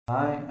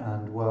Hi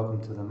and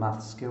welcome to the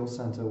Math Skills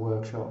Center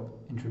workshop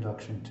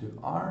Introduction to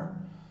R.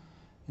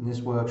 In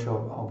this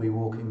workshop I'll be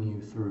walking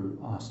you through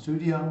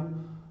RStudio,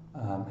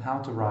 how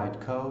to write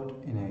code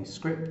in a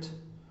script,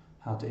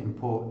 how to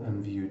import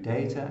and view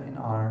data in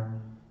R,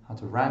 how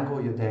to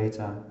wrangle your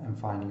data, and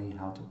finally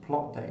how to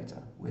plot data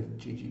with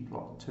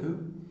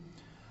ggplot2.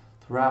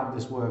 Throughout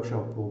this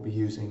workshop we'll be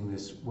using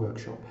this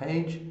workshop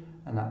page,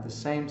 and at the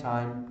same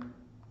time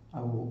I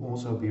will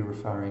also be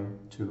referring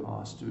to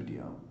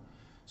RStudio.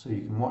 So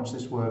you can watch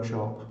this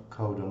workshop,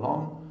 code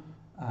along,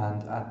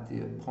 and at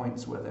the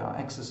points where there are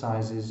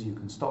exercises you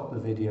can stop the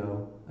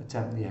video,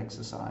 attempt the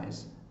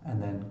exercise,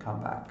 and then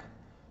come back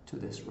to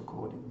this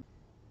recording.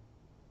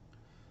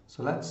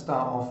 So let's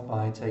start off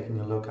by taking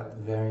a look at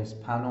the various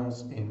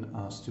panels in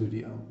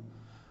RStudio.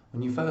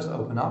 When you first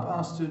open up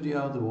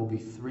RStudio, there will be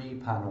 3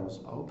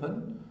 panels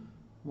open,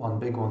 one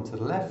big one to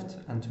the left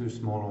and 2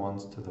 smaller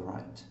ones to the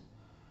right.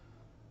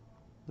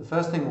 The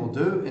first thing we'll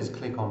do is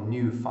click on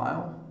New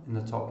File in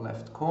the top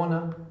left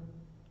corner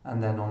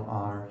and then on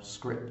our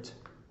script.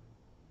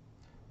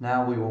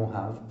 Now we will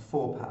have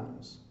 4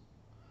 panels.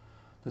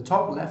 The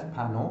top left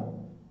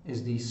panel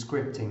is the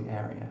scripting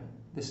area.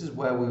 This is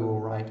where we will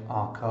write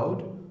our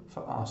code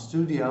for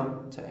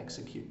RStudio to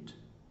execute.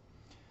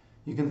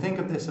 You can think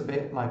of this a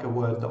bit like a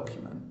Word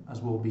document,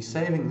 as we'll be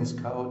saving this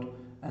code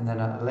and then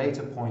at a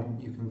later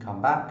point you can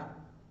come back,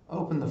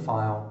 open the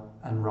file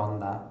and run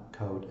that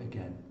code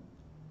again.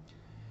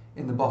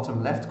 In the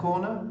bottom left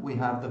corner we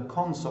have the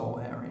console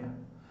area.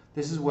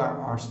 This is where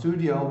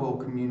RStudio will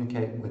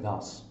communicate with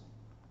us.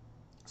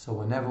 So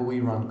whenever we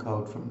run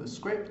code from the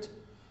script,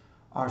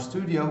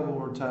 RStudio will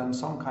return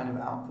some kind of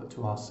output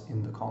to us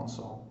in the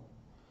console.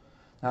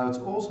 Now it's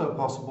also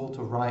possible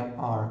to write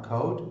our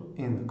code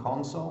in the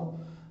console,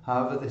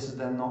 however this is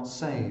then not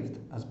saved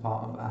as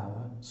part of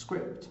our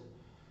script.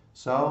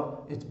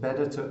 So it's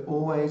better to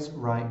always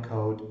write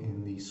code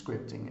in the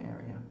scripting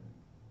area.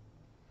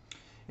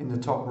 In the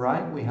top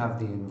right we have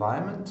the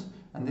environment,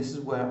 and this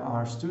is where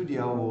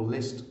RStudio will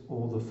list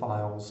all the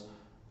files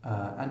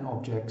and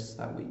objects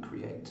that we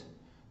create.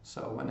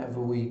 So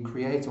whenever we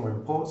create or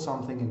import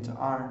something into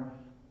R,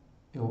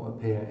 it will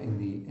appear in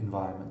the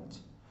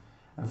environment.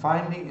 And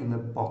finally in the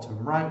bottom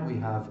right we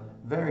have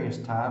various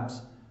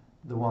tabs.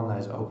 The one that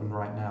is open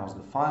right now is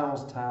the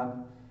Files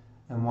tab,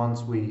 and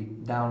once we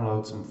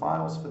download some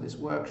files for this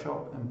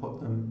workshop and put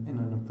them in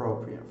an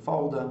appropriate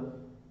folder,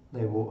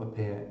 they will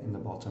appear in the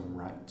bottom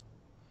right.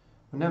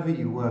 Whenever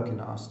you work in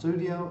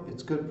RStudio,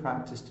 it's good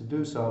practice to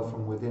do so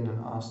from within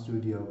an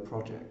RStudio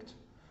project.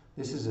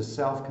 This is a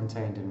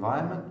self-contained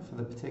environment for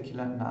the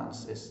particular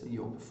analysis that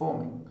you're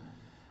performing.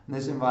 And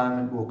this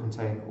environment will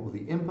contain all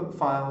the input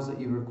files that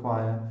you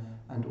require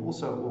and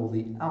also all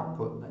the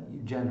output that you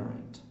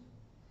generate.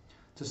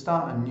 To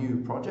start a new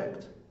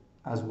project,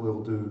 as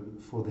we'll do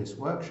for this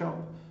workshop,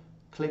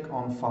 click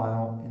on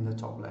File in the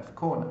top left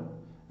corner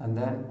and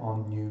then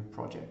on New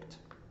Project.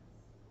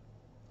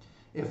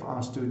 If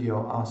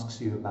RStudio asks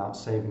you about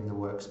saving the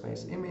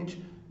workspace image,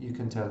 you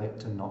can tell it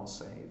to not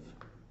save.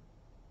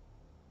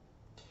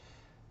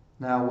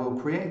 Now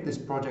we'll create this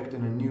project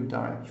in a new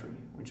directory,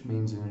 which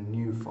means in a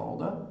new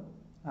folder,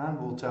 and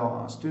we'll tell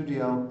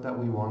RStudio that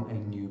we want a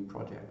new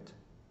project.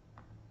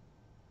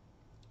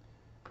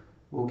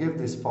 We'll give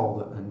this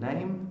folder a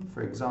name,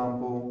 for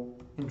example,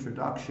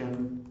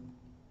 Introduction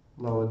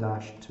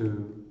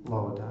 _to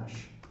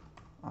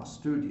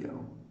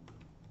RStudio.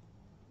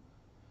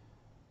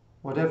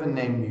 Whatever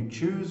name you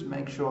choose,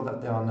 make sure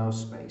that there are no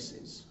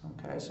spaces.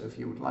 Okay, so if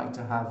you would like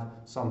to have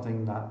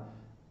something that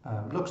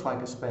looks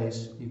like a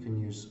space, you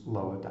can use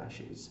lower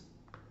dashes.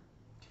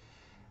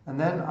 And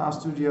then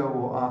RStudio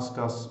will ask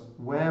us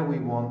where we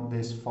want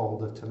this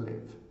folder to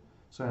live.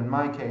 So in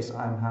my case,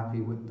 I'm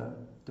happy with the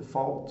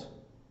default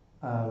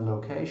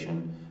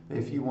location, but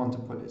if you want to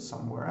put it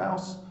somewhere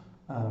else,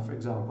 for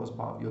example as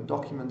part of your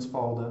Documents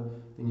folder,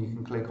 then you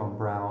can click on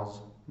Browse,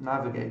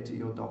 navigate to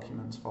your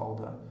Documents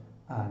folder,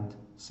 and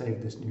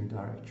save this new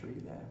directory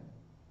there.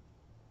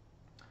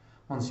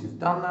 Once you've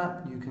done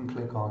that, you can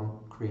click on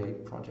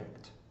Create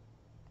Project.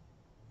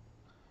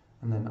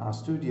 And then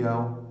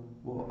RStudio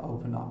will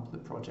open up the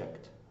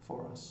project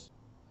for us.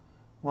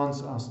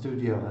 Once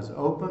RStudio has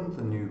opened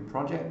the new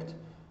project,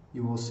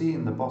 you will see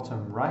in the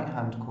bottom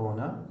right-hand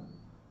corner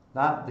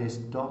that this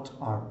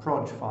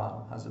 .rproj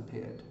file has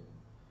appeared.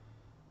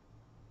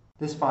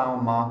 This file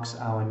marks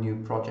our new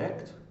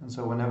project, and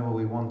so whenever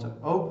we want to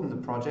open the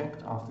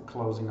project after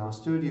closing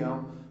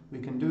RStudio, we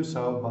can do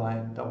so by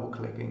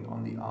double-clicking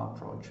on the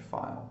rproj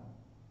file.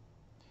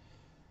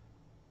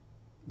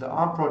 The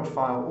rproj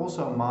file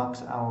also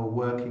marks our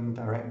working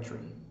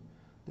directory.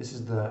 This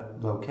is the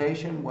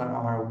location where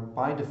R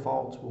by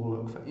default will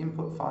look for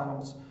input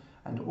files,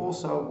 and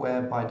also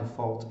where by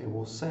default it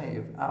will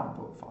save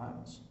output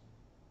files.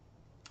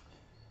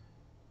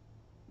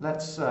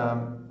 Let's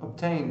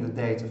obtain the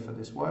data for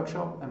this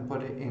workshop and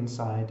put it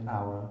inside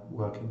our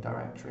working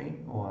directory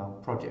or our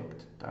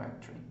project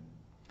directory.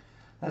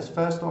 Let's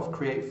first off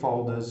create a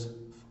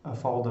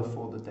folder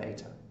for the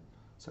data.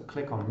 So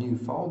click on New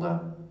Folder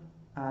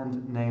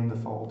and name the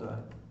folder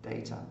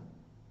data.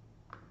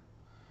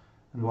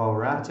 And while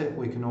we're at it,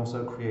 we can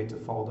also create a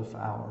folder for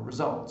our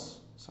results.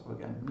 So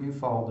again, new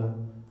folder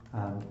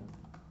and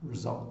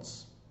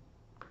results.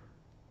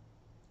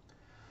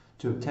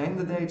 To obtain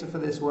the data for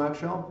this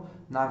workshop,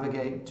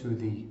 navigate to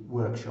the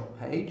workshop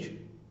page.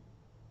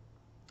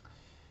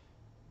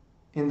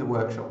 In the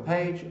workshop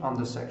page,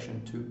 under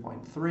section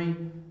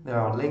 2.3, there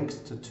are links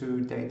to two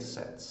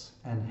datasets,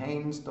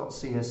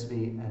 nhanes.csv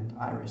and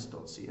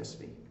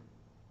iris.csv.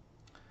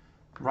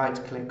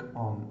 Right-click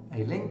on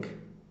a link,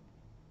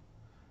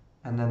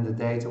 and then the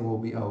data will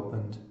be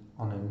opened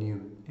in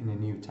a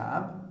new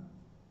tab.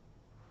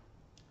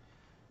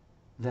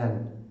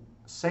 Then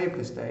save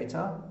this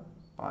data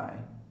by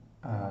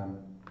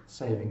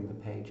saving the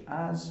page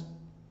as,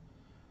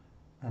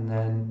 and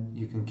then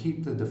you can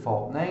keep the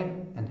default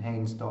name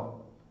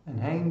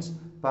nhanes,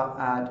 but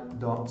add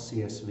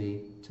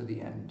 .csv to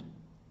the end.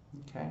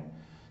 Okay.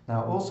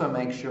 Now also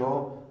make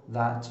sure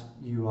that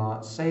you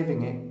are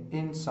saving it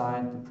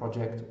inside the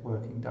project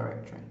working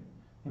directory.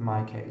 In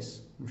my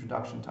case,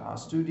 introduction to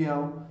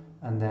RStudio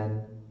and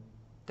then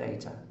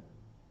data.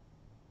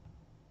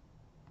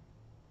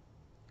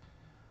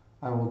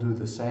 I will do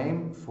the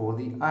same for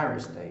the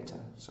iris data.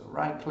 So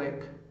right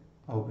click,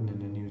 open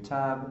in a new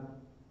tab,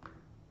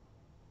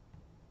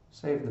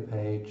 save the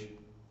page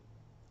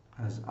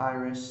as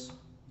iris.csv.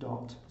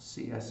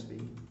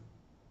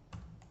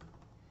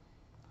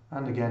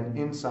 And again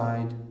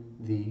inside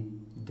the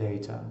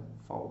data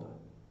folder.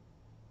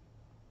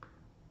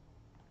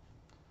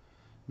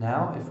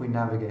 Now if we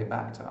navigate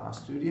back to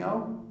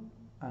RStudio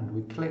and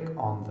we click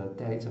on the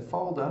data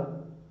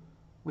folder,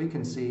 we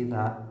can see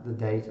that the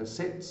data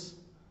sits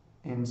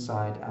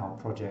inside our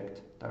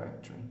project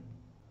directory.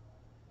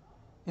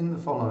 In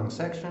the following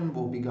section,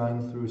 we'll be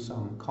going through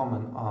some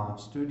common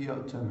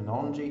RStudio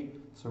terminology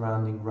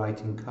surrounding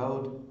writing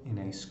code in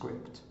a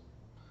script.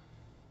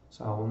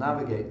 So I will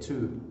navigate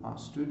to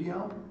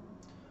RStudio,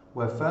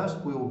 where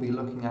first we will be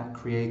looking at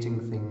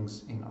creating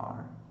things in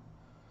R.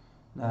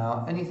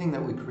 Now, anything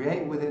that we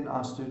create within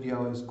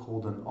RStudio is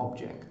called an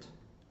object.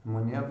 And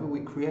whenever we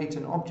create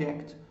an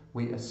object,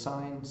 we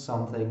assign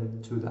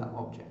something to that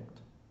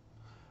object.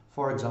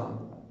 For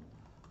example,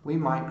 we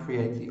might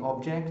create the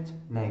object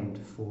named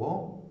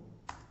 4,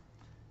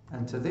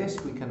 and to this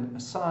we can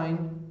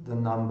assign the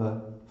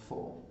number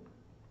 4.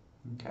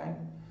 Okay,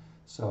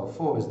 so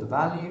 4 is the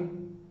value,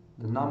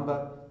 the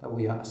number that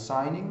we are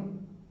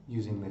assigning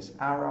using this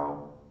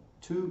arrow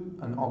to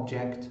an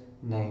object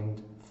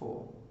named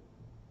 4.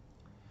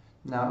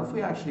 Now, if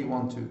we actually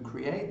want to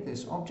create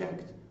this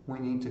object, we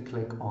need to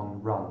click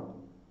on Run.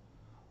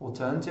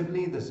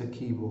 Alternatively, there's a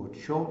keyboard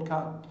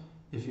shortcut.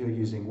 If you're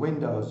using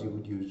Windows, you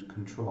would use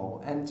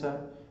Control Enter,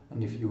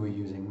 and if you were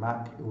using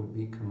Mac, it would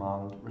be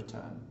Command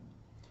Return.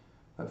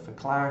 But for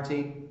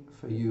clarity,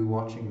 for you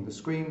watching the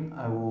screen,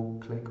 I will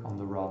click on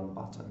the Run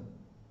button.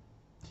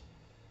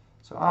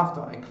 So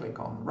after I click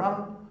on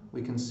Run,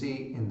 we can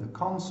see in the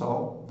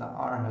console that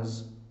R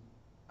has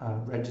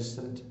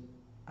registered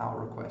our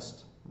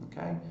request.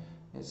 Okay,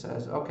 it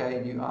says,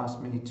 okay, you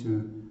asked me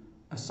to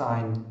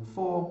assign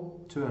 4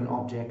 to an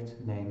object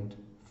named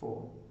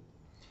 4.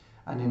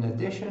 And in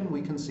addition,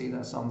 we can see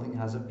that something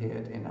has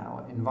appeared in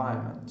our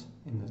environment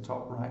in the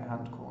top right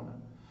hand corner.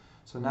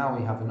 So now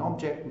we have an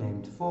object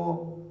named 4,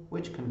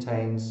 which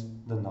contains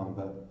the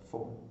number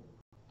 4.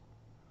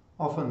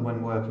 Often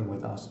when working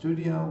with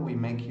RStudio, we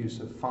make use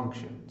of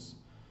functions.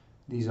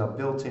 These are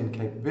built-in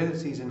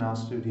capabilities in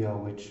RStudio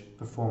which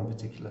perform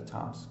particular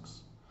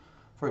tasks.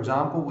 For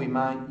example, we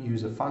might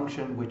use a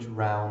function which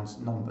rounds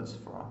numbers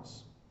for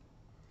us.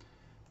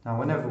 Now,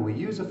 whenever we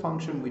use a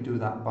function, we do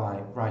that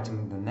by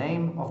writing the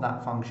name of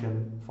that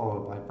function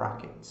followed by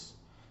brackets.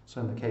 So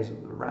in the case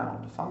of the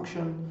round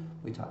function,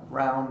 we type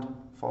round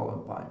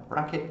followed by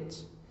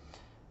brackets.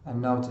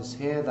 And notice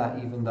here that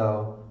even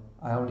though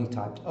I only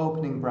typed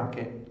opening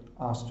bracket,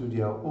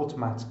 RStudio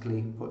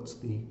automatically puts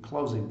the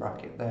closing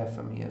bracket there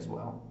for me as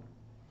well.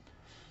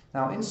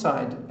 Now,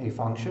 inside a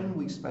function,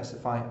 we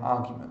specify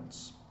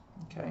arguments.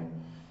 Okay.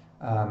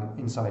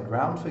 Inside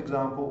round, for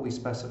example, we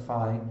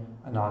specify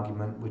an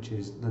argument which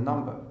is the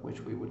number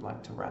which we would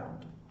like to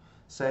round.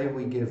 Say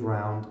we give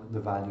round the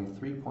value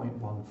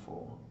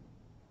 3.14.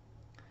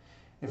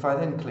 If I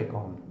then click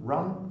on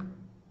Run,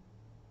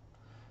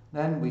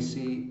 then we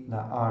see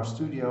that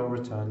RStudio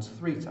returns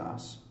 3 to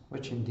us,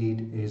 which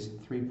indeed is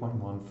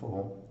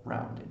 3.14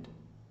 rounded.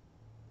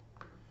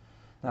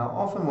 Now,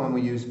 often when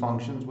we use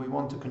functions, we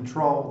want to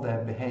control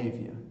their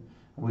behavior.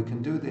 And we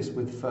can do this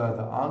with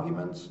further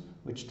arguments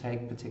which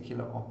take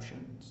particular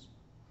options.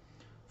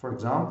 For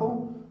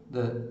example,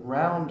 the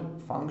round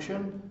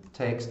function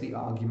takes the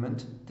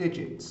argument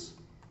digits,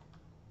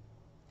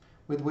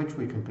 with which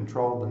we can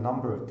control the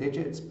number of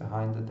digits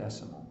behind the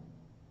decimal.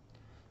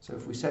 So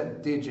if we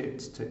set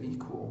digits to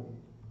equal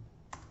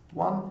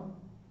 1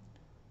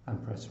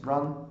 and press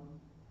Run,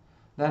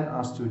 then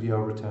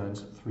RStudio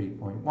returns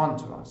 3.1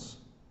 to us,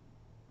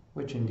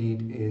 which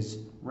indeed is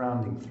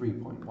rounding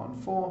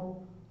 3.14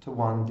 to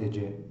 1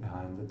 digit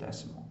behind the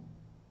decimal.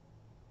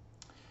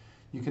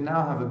 You can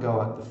now have a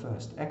go at the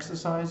first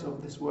exercise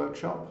of this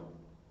workshop,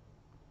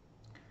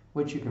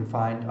 which you can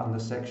find under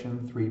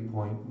section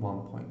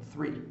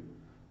 3.1.3,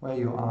 where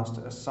you're asked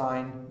to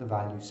assign the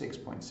value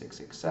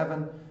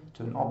 6.667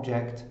 to an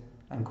object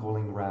and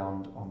calling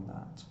round on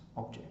that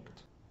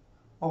object.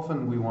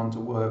 Often we want to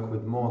work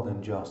with more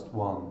than just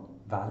one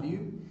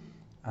value,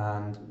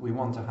 and we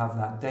want to have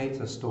that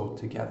data stored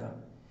together.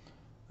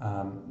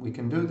 We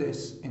can do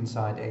this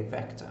inside a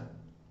vector.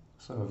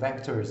 So a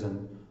vector is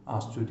an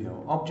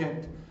RStudio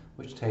object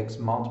which takes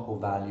multiple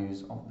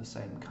values of the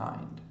same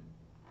kind.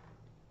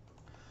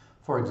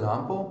 For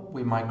example,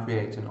 we might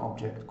create an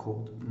object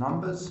called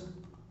numbers,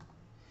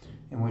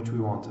 in which we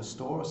want to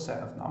store a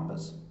set of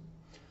numbers.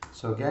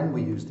 So again,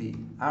 we use the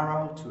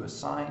arrow to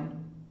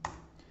assign,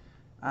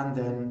 and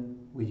then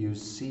we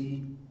use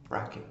C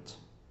bracket.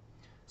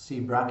 C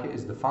bracket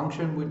is the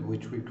function with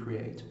which we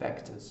create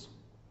vectors.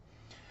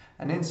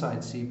 And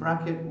inside C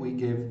bracket, we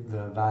give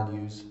the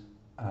values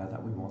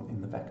that we want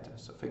in the vector.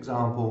 So for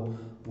example,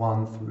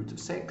 1 through to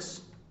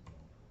 6,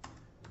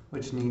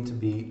 which need to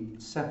be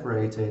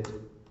separated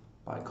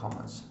by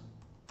commas.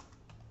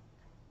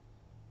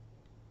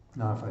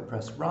 Now if I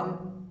press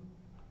run,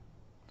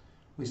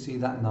 we see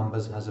that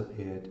numbers has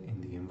appeared in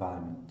the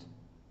environment.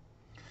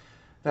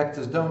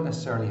 Vectors don't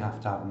necessarily have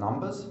to have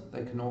numbers,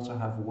 they can also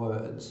have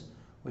words,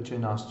 which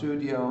in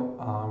RStudio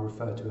are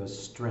referred to as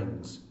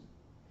strings.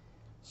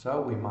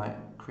 So we might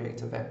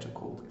create a vector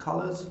called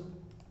colors,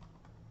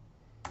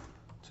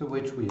 to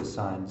which we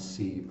assign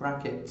C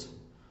bracket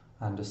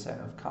and a set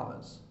of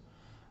colors.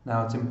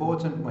 Now it's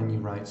important when you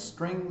write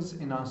strings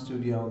in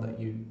RStudio that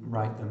you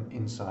write them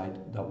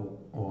inside double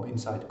or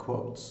inside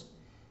quotes.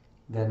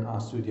 Then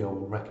RStudio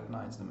will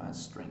recognize them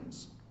as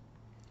strings.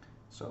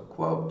 So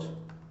quote,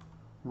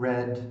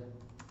 red,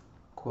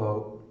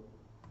 quote,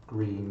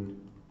 green,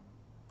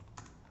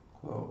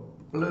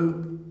 quote,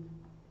 blue.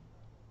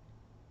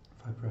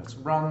 If I press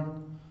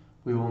run,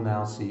 we will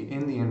now see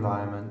in the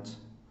environment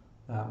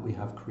that we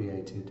have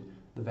created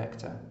the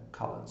vector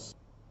colors.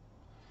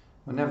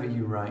 Whenever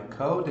you write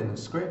code in a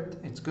script,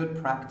 it's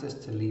good practice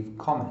to leave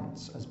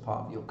comments as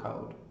part of your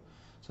code.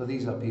 So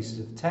these are pieces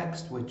of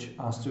text which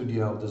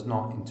RStudio does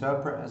not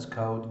interpret as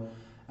code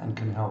and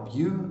can help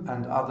you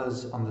and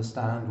others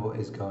understand what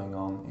is going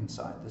on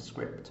inside the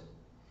script.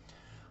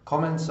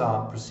 Comments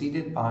are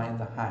preceded by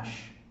the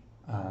hash.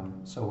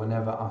 So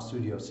whenever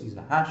RStudio sees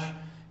a hash,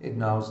 it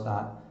knows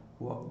that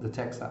the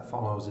text that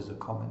follows is a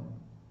comment.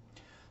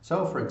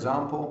 So for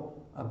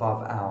example,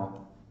 above our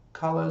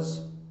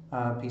colors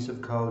piece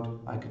of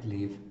code, I could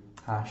leave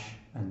hash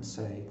and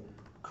say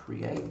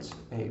create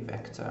a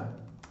vector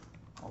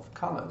of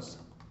colors.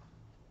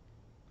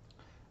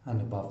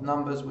 And above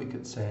numbers we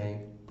could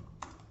say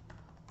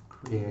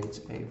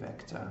create a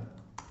vector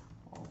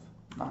of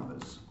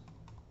numbers.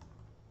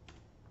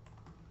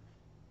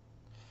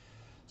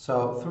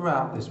 So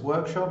throughout this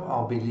workshop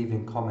I'll be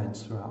leaving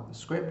comments throughout the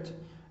script,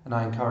 and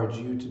I encourage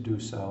you to do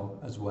so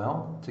as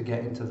well to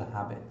get into the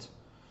habit,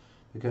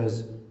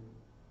 because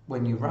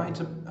when you write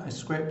a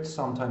script,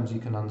 sometimes you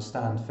can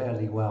understand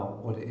fairly well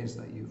what it is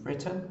that you've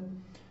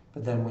written,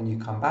 but then when you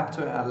come back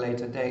to it at a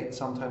later date,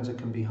 sometimes it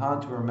can be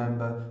hard to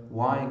remember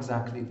why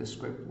exactly the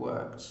script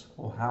works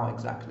or how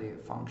exactly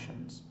it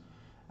functions.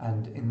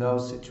 And in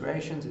those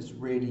situations, it's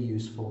really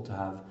useful to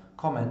have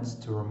comments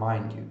to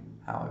remind you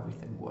how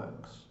everything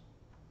works.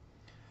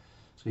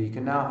 So you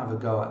can now have a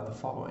go at the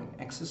following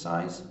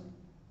exercise,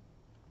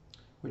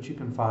 which you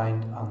can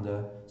find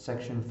under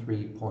section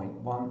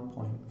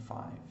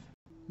 3.1.5.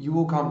 You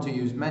will come to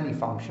use many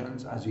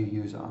functions as you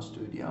use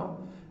RStudio,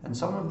 and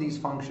some of these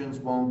functions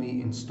won't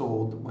be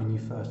installed when you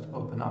first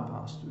open up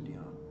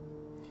RStudio.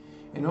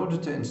 In order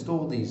to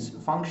install these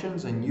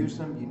functions and use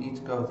them, you need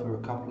to go through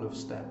a couple of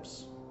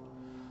steps.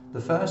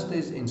 The first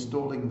is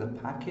installing the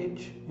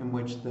package in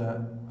which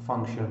the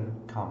function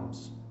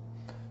comes.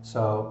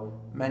 So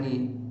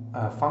many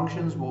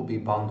functions will be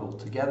bundled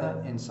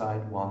together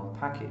inside one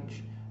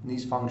package. And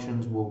these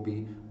functions will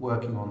be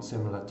working on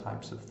similar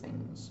types of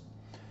things.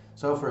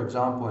 So for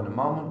example, in a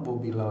moment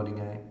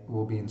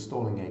we'll be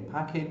installing a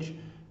package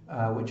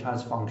which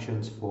has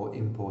functions for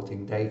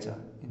importing data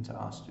into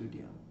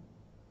RStudio.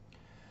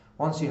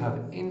 Once you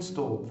have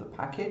installed the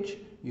package,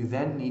 you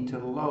then need to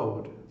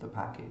load the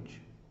package.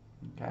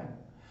 Okay?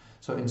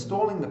 So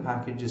installing the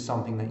package is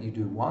something that you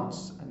do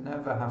once and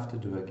never have to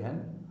do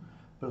again.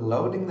 But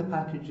loading the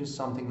package is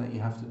something that you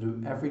have to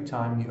do every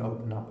time you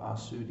open up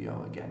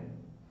RStudio again.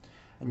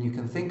 And you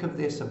can think of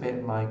this a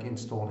bit like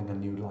installing a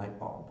new light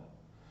bulb.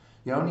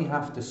 You only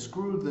have to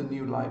screw the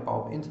new light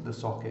bulb into the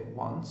socket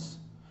once,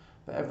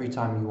 but every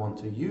time you want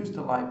to use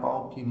the light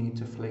bulb, you need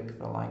to flick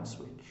the light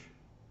switch.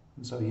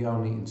 And so you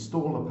only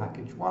install a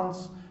package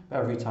once, but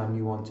every time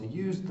you want to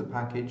use the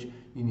package,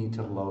 you need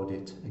to load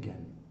it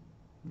again.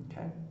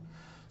 Okay?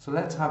 So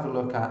let's have a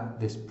look at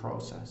this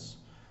process.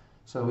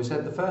 So we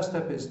said the first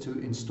step is to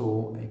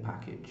install a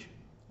package,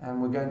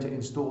 and we're going to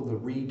install the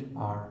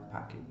readr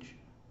package.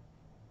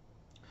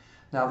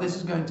 Now this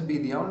is going to be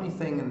the only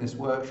thing in this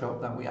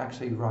workshop that we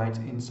actually write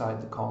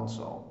inside the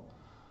console.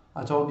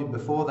 I told you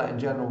before that in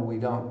general we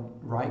don't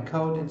write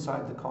code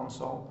inside the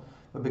console,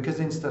 but because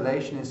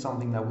installation is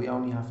something that we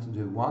only have to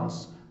do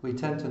once, we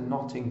tend to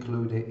not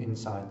include it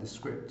inside the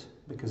script,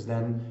 because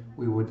then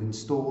we would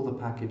install the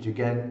package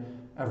again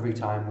every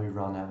time we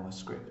run our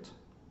script.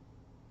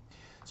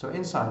 So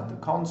inside the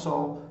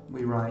console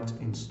we write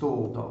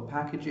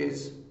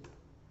install.packages,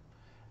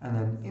 and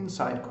then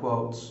inside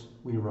quotes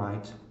we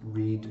write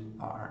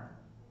readr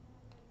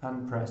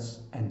and press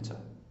enter.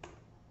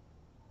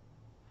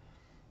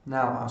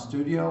 Now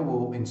RStudio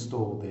will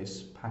install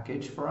this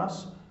package for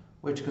us,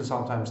 which can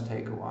sometimes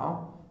take a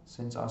while,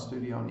 since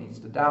RStudio needs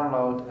to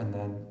download and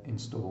then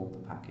install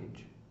the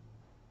package.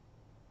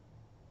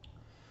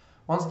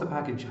 Once the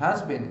package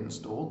has been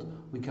installed,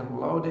 we can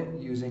load it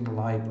using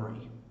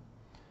library.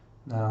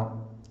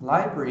 Now,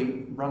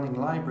 running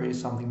library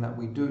is something that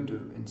we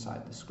do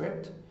inside the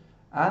script,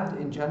 and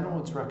in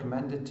general it's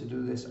recommended to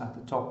do this at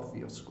the top of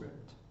your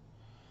script.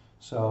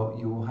 So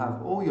you will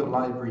have all your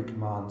library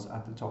commands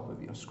at the top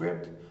of your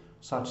script,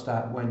 such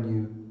that when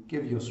you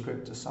give your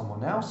script to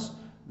someone else,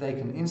 they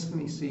can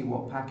instantly see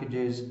what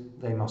packages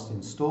they must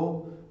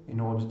install in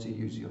order to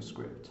use your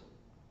script.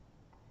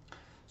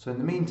 So in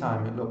the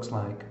meantime, it looks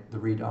like the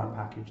readr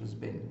package has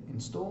been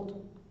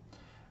installed.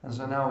 And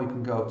so now we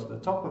can go to the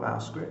top of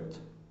our script,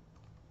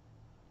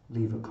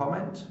 leave a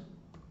comment,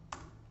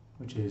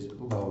 which is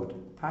load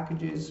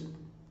packages,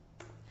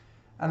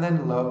 and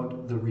then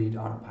load the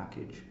readr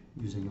package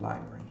using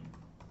library.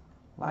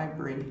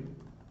 Library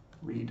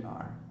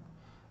readr.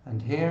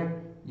 And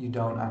here you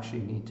don't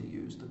actually need to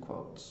use the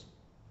quotes.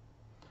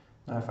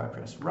 Now if I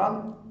press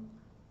run,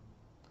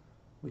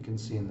 we can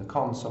see in the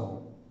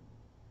console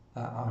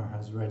that R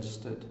has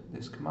registered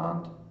this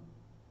command,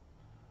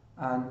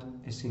 and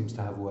it seems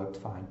to have worked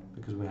fine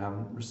because we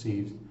haven't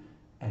received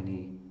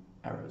any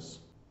errors.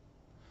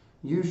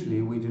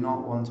 Usually we do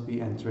not want to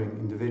be entering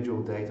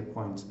individual data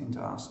points into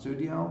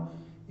RStudio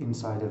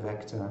inside a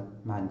vector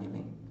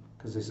manually,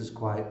 because this is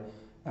quite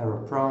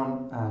error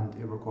prone and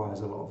it requires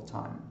a lot of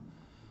time.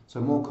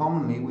 So more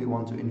commonly we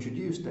want to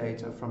introduce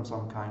data from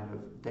some kind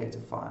of data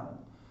file,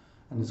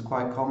 and it's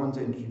quite common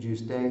to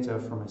introduce data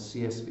from a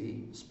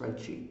CSV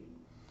spreadsheet.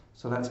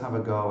 So let's have a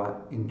go at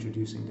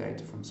introducing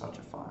data from such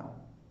a file.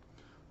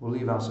 We'll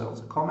leave ourselves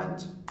a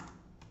comment,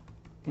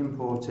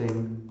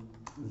 importing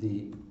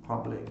the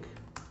public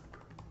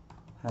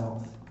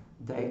health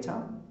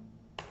data,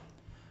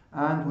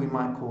 and we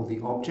might call the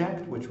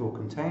object which will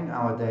contain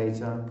our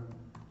data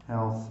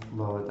health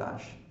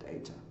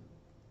 _data.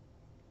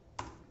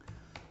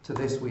 To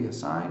this we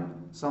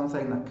assign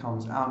something that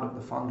comes out of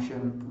the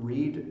function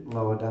read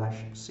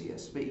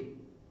 _CSV.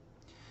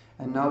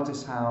 And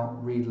notice how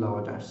read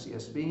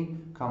 _CSV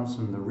comes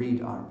from the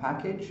readr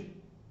package,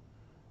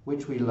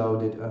 which we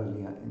loaded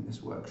earlier in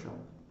this workshop.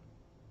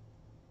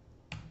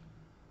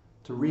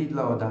 To read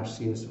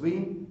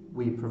 _CSV,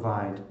 we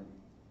provide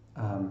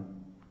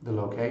the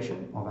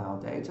location of our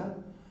data,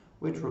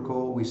 which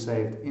recall we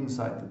saved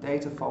inside the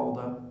data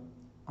folder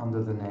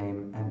under the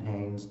name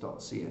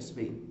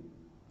nhaynes.csv.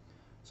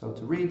 So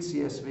to read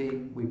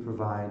CSV, we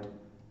provide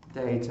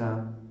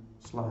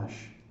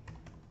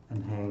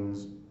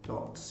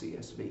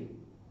data/nhaynes.csv.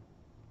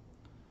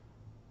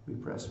 We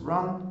press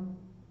run,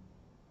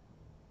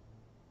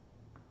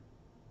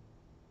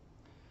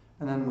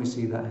 and then we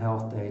see that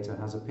health data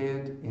has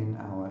appeared in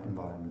our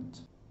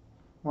environment.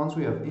 Once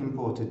we have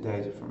imported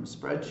data from a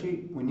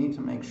spreadsheet, we need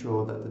to make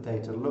sure that the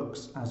data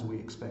looks as we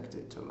expect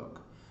it to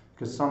look,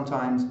 because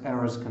sometimes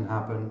errors can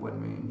happen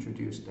when we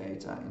introduce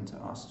data into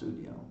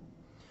RStudio.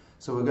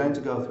 So we're going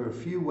to go through a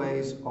few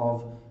ways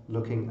of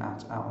looking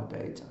at our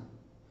data.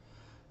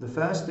 The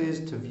first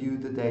is to view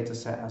the data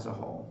set as a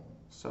whole.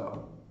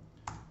 So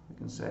we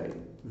can say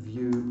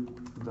view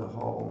the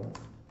whole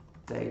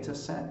data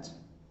set,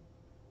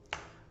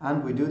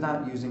 and we do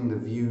that using the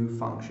view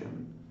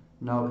function.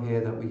 Note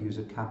here that we use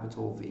a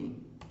capital V.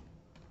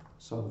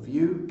 So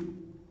view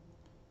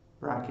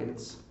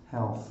brackets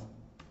health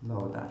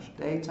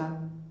 _data,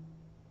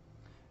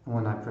 and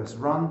when I press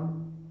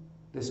run,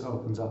 this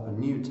opens up a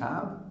new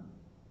tab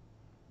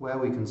where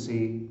we can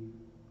see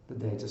the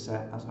data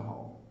set as a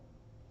whole.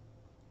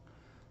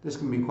 This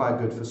can be quite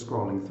good for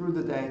scrolling through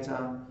the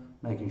data,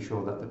 making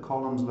sure that the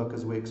columns look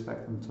as we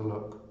expect them to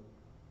look,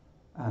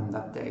 and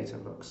that data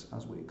looks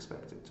as we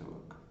expect it to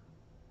look.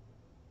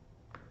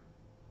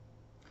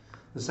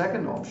 The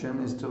second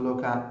option is to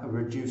look at a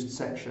reduced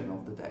section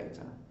of the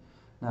data.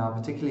 Now,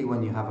 particularly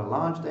when you have a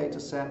large data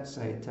set,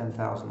 say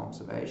 10,000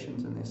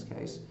 observations in this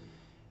case,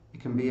 it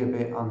can be a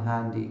bit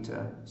unhandy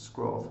to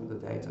scroll through the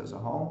data as a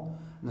whole,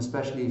 and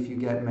especially if you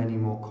get many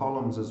more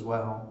columns as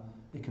well,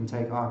 it can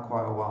take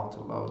quite a while to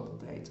load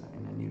the data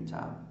in a new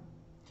tab.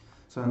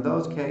 So in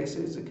those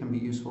cases, it can be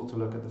useful to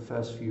look at the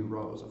first few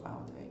rows of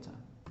our data.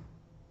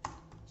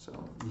 So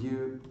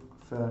view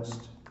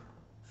first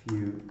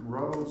few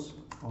rows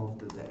of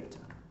the data.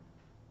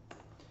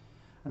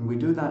 And we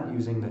do that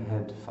using the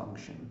head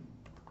function.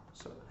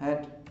 So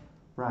head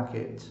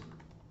bracket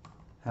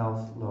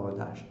health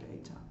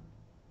 _data.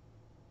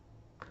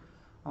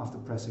 After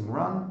pressing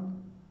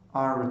run,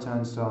 R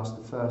returns to us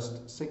the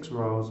first 6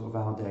 rows of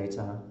our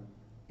data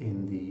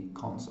in the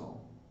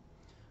console.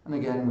 And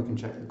again, we can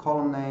check the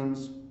column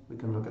names, we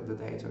can look at the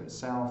data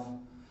itself,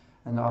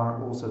 and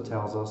R also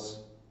tells us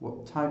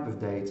what type of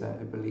data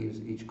it believes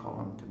each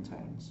column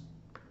contains.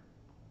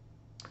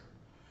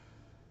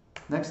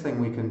 Next thing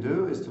we can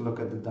do is to look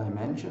at the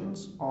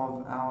dimensions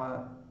of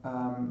our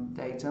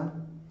data.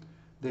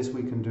 This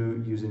we can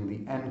do using the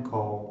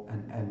ncol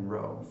and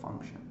nrow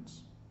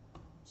functions.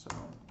 So,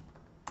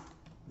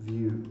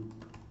 view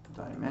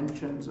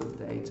dimensions of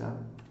data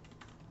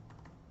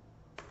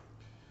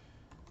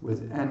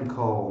with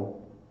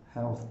ncol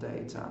health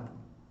data.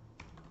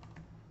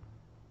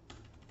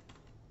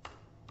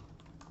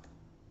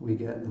 We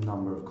get the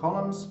number of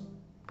columns,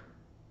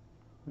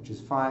 which is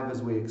 5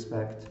 as we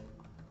expect,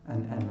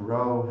 and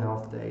nrow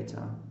health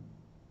data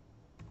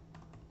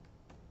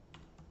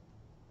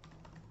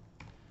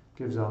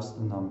gives us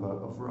the number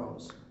of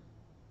rows,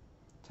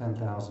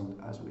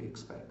 10,000 as we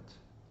expect.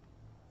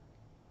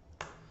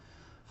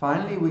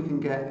 Finally, we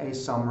can get a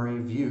summary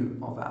view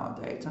of our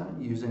data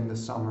using the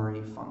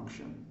summary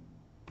function.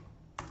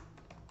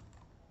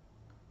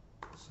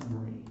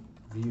 Summary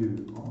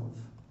view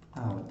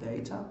of our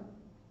data,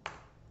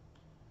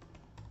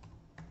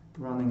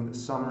 running the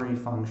summary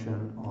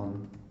function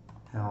on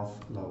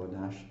health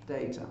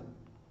data.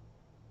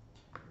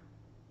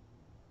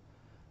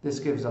 This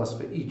gives us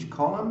for each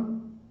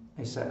column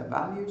a set of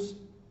values.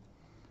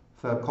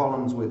 For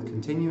columns with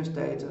continuous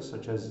data,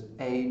 such as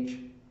age,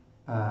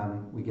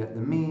 we get the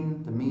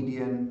mean, the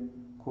median,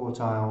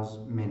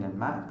 quartiles, min and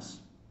max.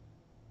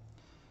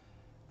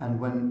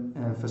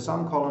 And for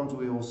some columns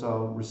we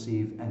also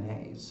receive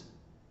NAs.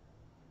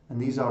 And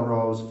these are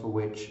rows for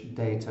which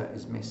data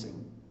is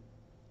missing.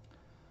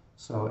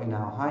 So in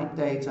our height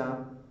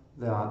data,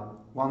 there are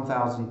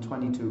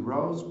 1022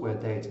 rows where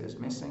data is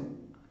missing.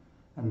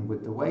 And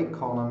with the weight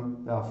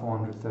column, there are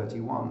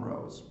 431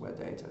 rows where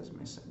data is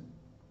missing.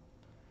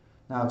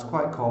 Now it's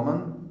quite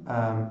common,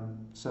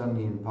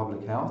 certainly in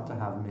public health, to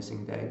have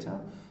missing data.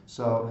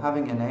 So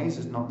having NAs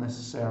is not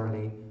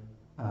necessarily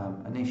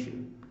an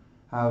issue.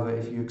 However,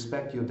 if you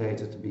expect your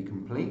data to be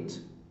complete,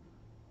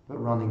 but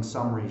running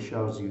summary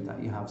shows you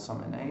that you have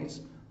some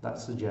NAs, that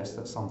suggests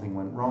that something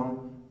went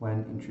wrong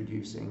when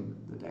introducing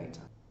the data.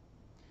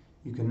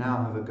 You can now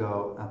have a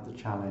go at the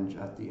challenge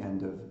at the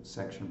end of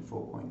section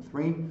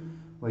 4.3,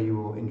 where you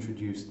will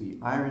introduce the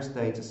iris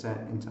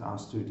dataset into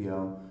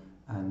RStudio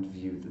and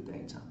view the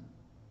data.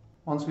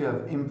 Once we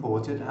have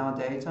imported our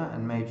data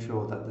and made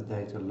sure that the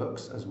data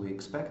looks as we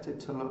expect it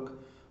to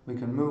look, we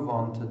can move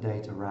on to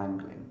data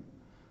wrangling.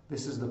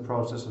 This is the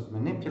process of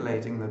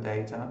manipulating the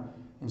data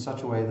in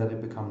such a way that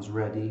it becomes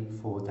ready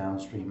for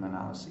downstream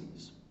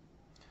analyses.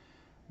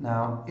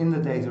 Now, in the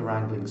data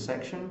wrangling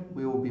section,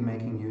 we will be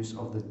making use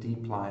of the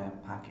dplyr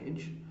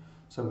package.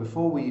 So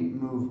before we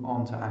move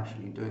on to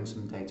actually doing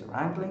some data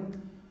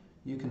wrangling,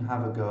 you can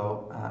have a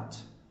go at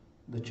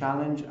the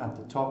challenge at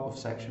the top of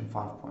section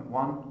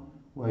 5.1,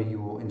 where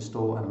you will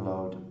install and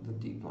load the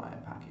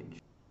dplyr package.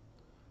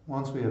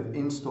 Once we have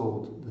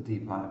installed the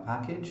dplyr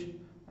package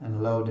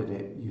and loaded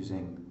it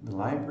using the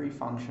library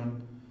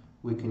function,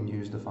 we can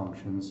use the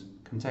functions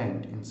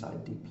contained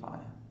inside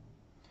dplyr.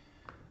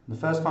 The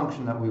first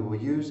function that we will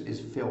use is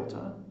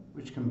filter,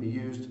 which can be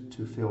used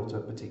to filter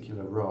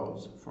particular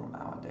rows from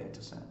our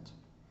dataset.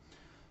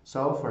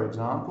 So, for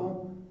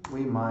example,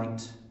 we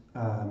might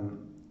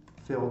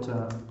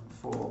filter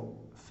for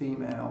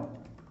female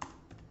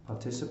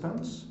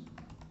participants,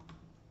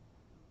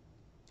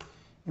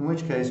 in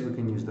which case we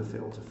can use the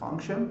filter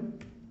function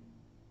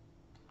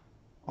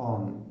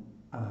on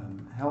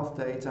health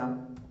data,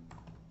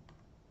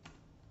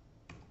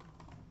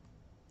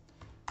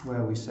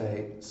 where we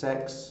say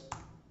sex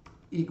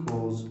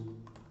equals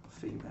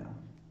female.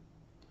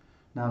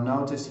 Now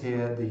notice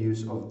here the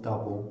use of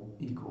double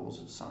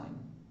equals sign.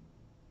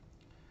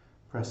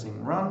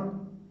 Pressing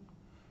run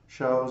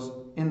shows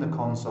in the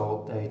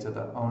console data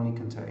that only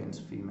contains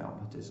female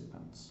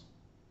participants.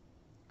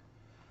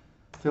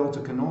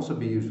 Filter can also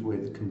be used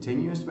with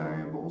continuous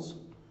variables.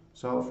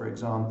 So for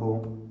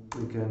example,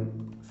 we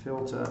can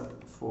filter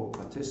for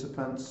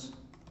participants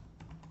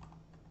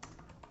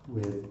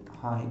with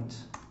height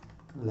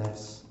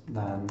less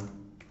than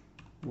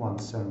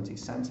 170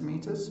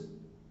 centimeters,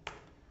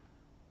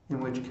 in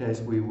which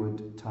case we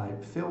would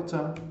type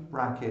filter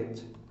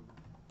bracket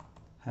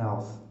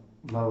health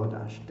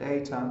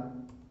data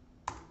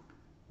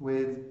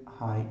with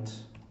height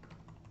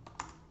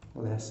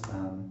less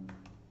than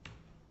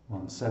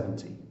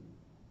 170.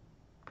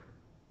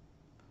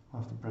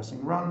 After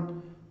pressing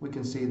run, we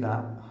can see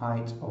that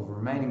height of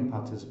remaining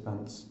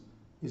participants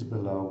is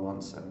below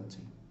 170.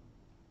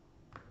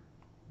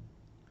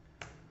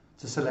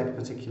 To select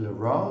particular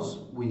rows,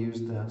 we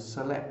use the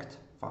select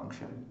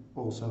function,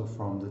 also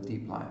from the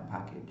dplyr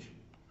package.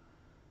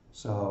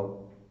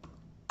 So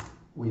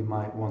we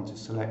might want to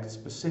select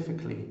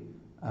specifically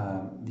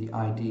the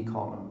ID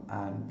column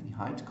and the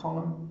height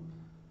column.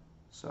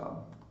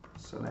 So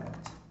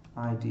select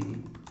ID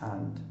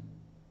and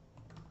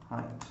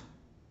height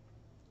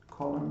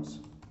columns.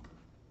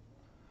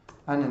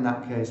 And in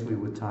that case, we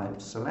would type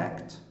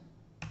select,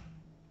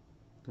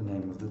 the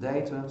name of the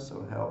data,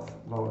 so health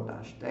lower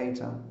dash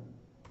data.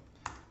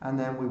 And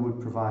then we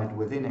would provide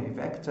within a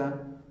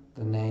vector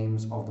the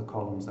names of the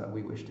columns that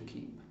we wish to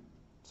keep.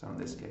 So in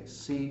this case,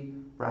 C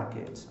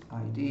bracket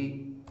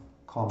ID,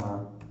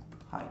 comma,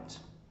 height.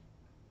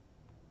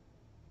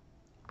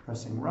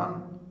 Pressing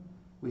run,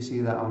 we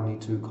see that only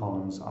 2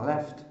 columns are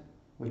left,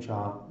 which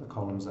are the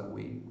columns that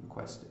we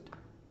requested.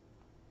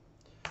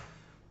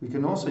 We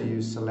can also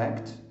use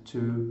select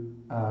to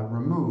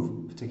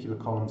remove particular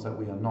columns that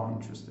we are not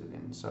interested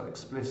in, so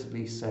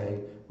explicitly say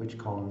which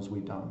columns we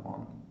don't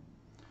want.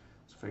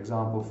 So for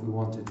example, if we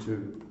wanted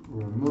to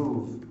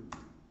remove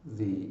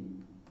the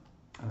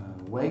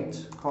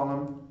weight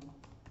column,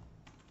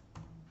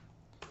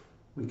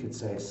 we could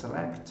say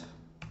select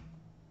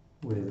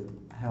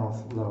with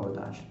health lower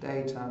dash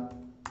data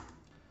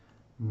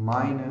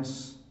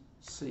minus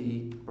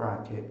C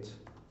bracket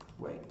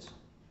weight.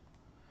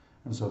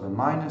 And so the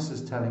minus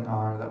is telling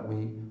R that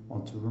we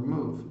want to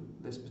remove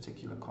this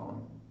particular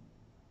column.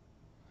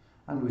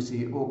 And we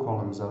see all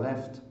columns are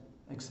left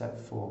except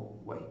for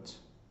weight.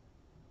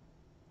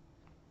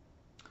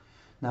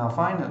 Now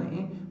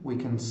finally, we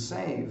can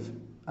save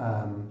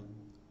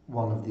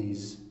one of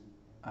these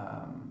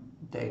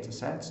data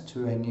sets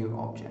to a new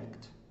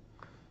object.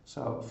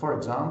 So for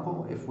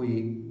example, if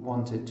we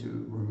wanted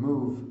to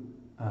remove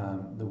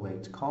the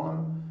weight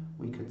column,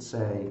 we could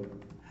say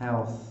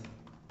health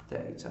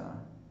data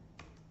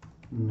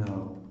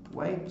no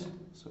weight,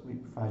 so we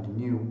provide a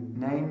new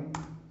name,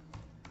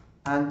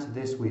 and to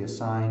this we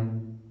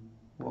assign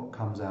what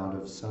comes out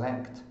of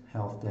select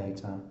health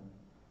data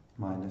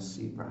minus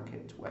C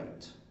bracket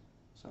weight.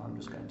 So I'm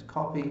just going to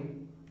copy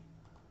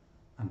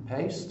and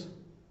paste,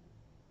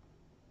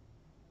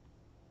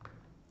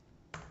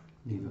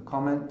 leave a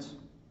comment,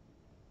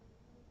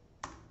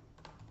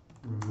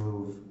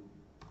 remove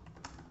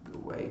the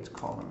weight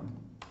column,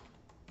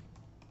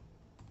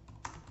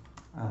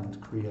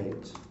 and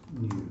create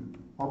new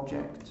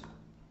object.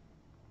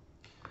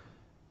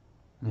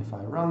 And if I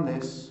run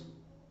this,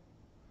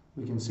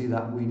 we can see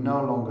that we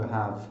no longer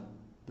have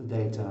the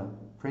data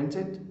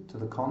printed to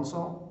the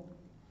console,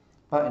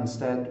 but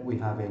instead we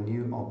have a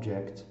new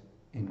object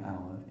in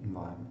our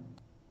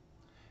environment.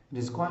 It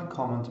is quite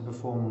common to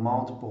perform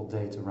multiple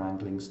data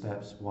wrangling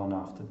steps one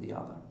after the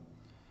other,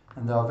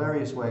 and there are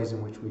various ways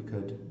in which we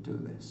could do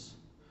this.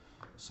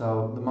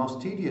 So the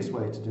most tedious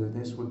way to do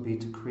this would be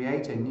to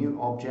create a new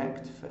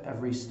object for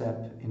every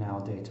step in our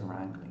data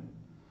wrangling.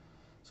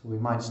 So we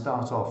might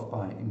start off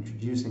by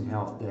introducing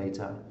health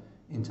data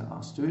into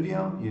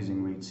RStudio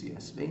using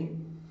readcsv,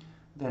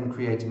 then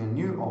creating a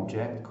new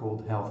object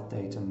called health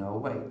data no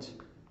weight,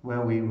 where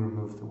we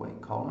remove the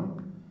weight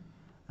column,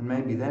 and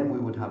maybe then we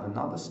would have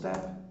another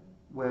step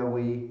where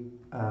we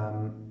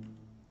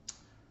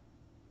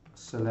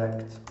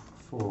select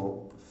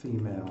for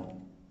female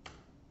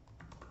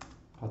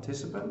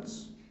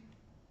participants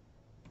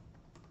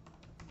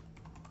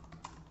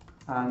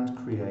and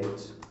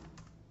create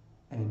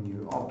a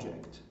new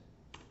object.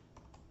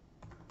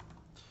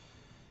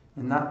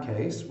 In that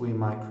case, we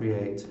might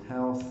create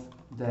health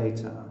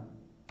data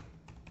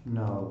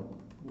no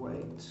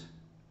weight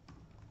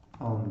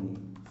only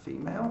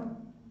female,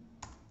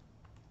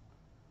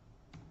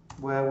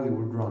 where we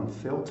would run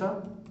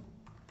filter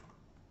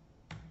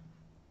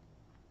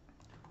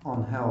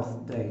on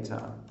health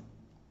data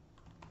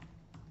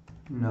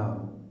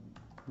no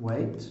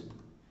weight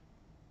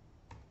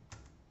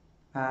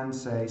and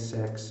say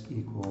sex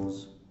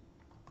equals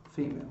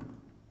female.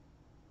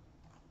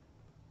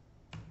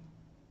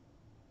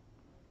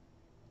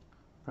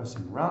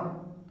 Pressing run,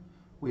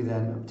 we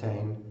then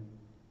obtain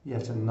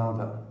yet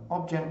another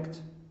object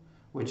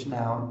which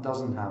now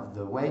doesn't have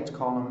the weight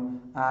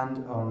column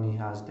and only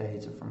has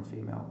data from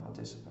female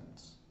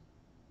participants.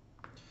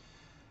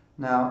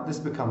 Now this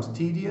becomes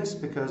tedious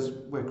because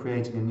we're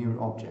creating a new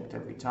object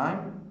every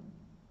time,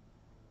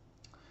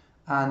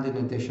 and in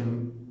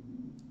addition,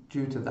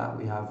 due to that,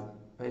 we have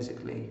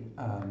basically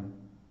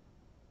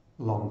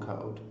long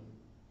code.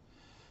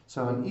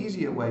 So an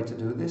easier way to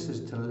do this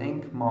is to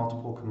link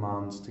multiple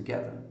commands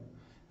together,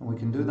 and we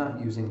can do that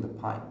using the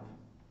pipe.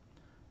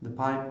 The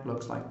pipe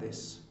looks like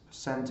this: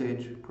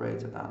 percentage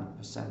greater than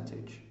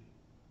percentage.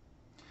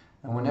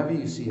 And whenever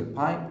you see a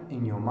pipe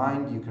in your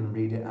mind, you can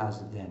read it as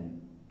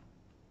then.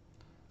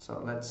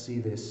 So let's see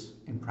this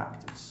in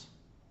practice.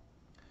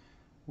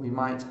 We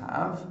might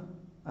have,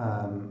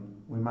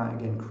 we might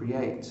again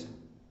create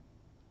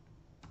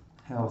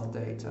health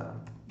data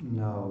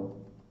no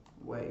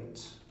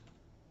weight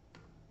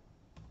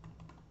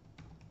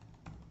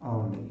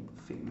only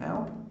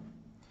female,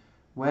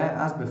 where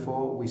as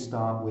before we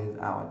start with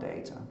our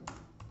data.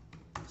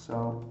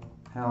 So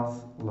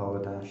health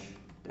lower dash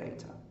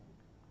data.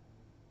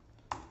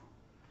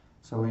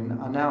 So we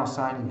are now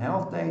assigning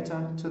health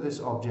data to this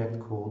object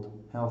called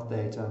health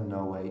data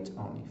no weight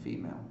only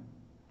female.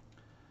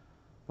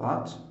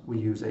 But we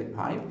use a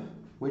pipe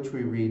which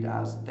we read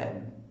as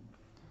then.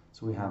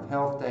 So we have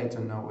health data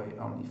no weight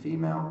only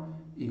female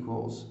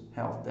equals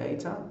health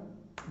data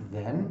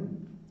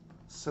then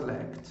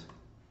select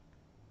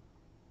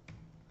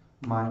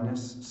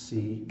minus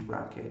C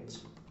bracket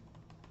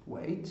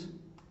weight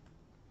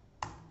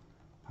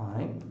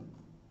pipe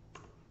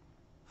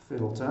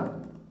filter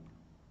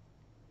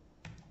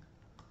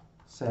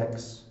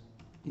sex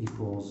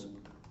equals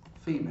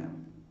female.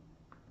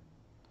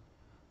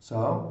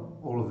 So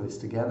all of this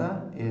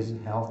together is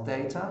health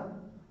data,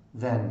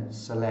 then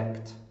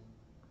select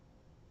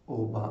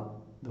all but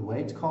the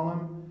weight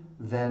column,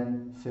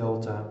 then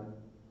filter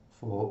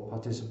for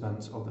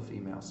participants of the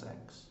female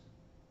sex.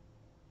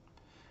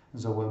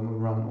 And so when we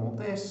run all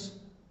this,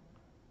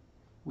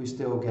 we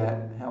still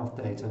get health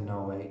data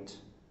no weight,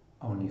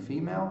 only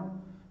female,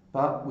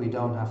 but we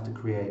don't have to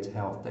create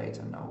health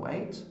data no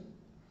weight,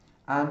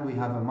 and we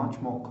have a much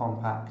more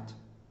compact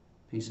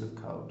piece of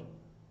code.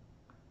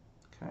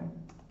 Okay,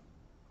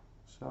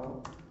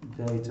 so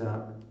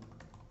data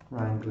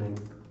wrangling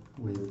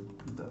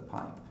with the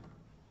pipe.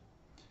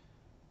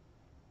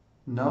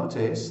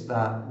 Notice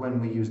that when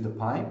we use the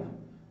pipe,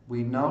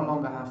 we no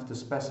longer have to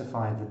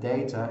specify the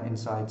data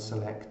inside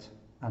select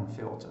and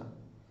filter.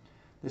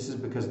 This is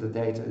because the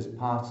data is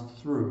passed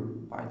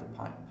through by the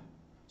pipe.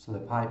 So the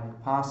pipe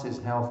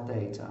passes health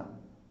data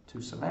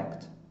to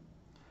select,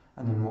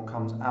 and then what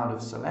comes out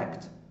of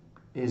select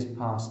is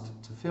passed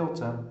to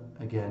filter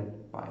again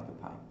by the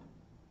pipe.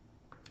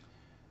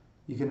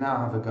 You can now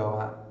have a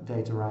go at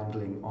data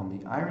wrangling on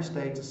the iris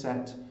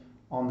dataset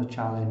on the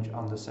challenge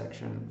under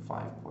section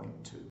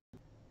 5.2.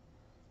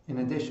 In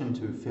addition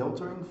to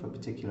filtering for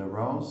particular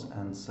rows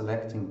and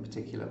selecting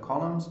particular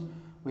columns,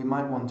 we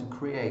might want to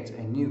create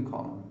a new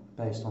column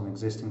based on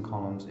existing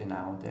columns in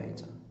our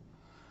data.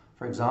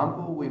 For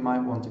example, we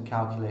might want to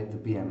calculate the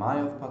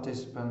BMI of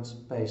participants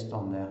based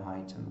on their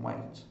height and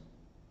weight.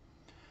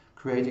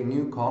 Creating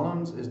new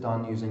columns is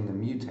done using the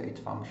mutate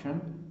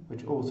function,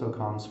 which also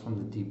comes from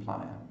the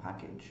dplyr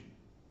package.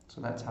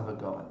 So let's have a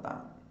go at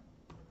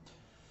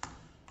that.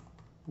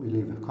 We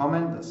leave a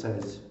comment that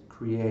says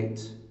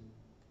create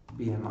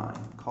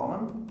BMI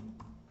column,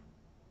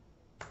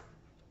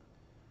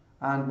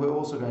 and we're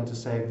also going to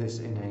save this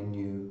in a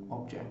new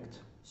object.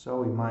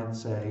 So we might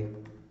say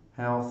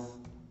health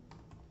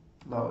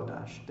lower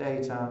dash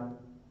data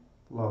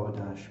lower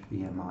dash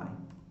BMI.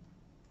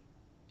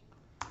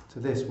 To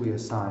this we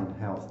assign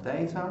health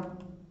data,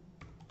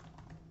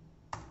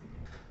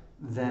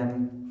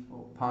 then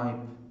for pipe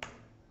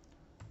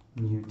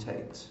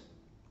mutate.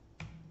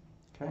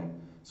 Okay,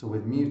 so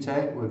with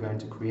mutate we're going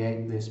to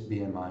create this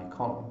BMI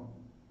column.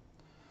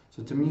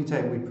 So to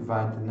mutate, we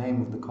provide the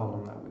name of the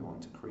column that we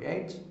want to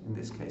create, in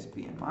this case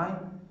BMI,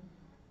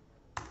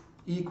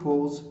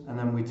 equals, and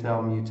then we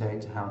tell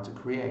mutate how to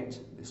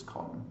create this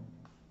column.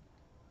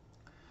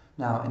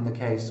 Now, in the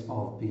case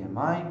of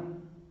BMI,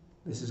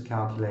 this is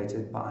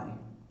calculated by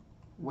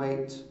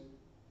weight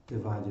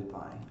divided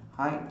by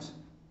height,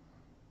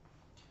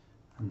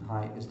 and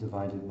height is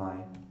divided by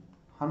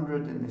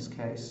 100 in this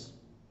case,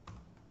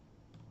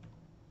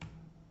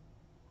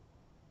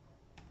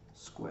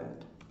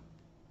 squared.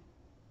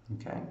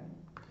 Okay.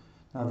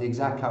 Now the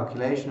exact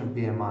calculation of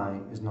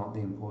BMI is not the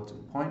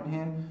important point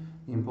here.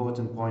 The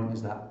important point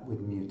is that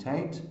with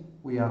mutate,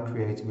 we are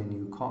creating a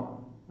new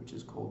column, which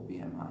is called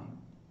BMI.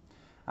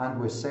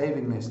 And we're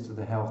saving this to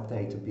the health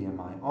data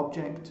BMI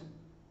object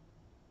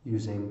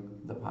using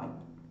the pipe.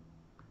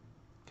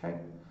 Okay,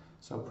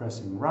 so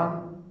pressing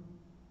run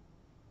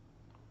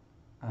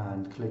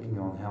and clicking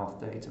on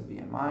health data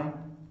BMI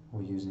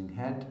or using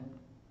head.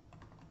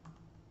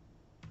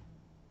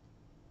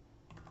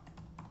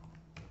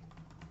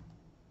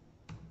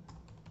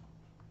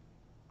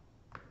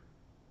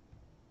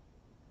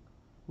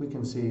 We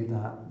can see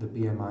that the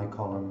BMI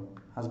column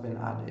has been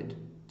added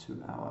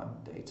to our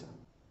data.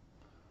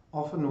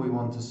 Often we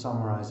want to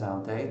summarize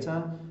our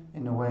data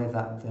in a way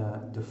that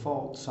the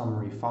default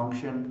summary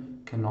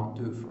function cannot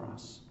do for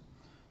us.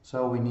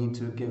 So we need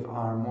to give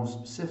our more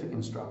specific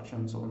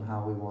instructions on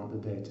how we want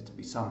the data to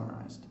be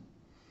summarized.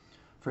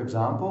 For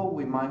example,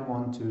 we might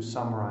want to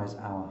summarize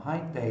our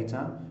height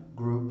data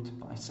grouped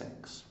by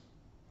sex.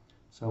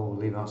 So we'll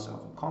leave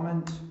ourselves a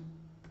comment,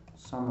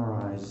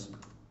 summarize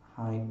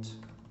height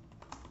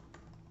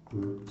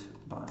grouped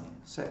by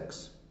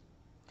sex.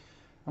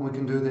 And we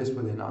can do this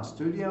within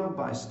RStudio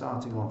by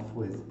starting off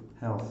with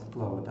health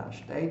lower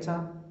dash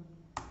data,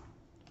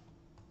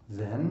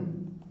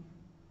 then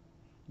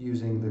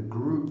using the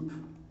group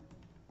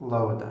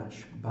lower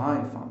dash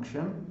by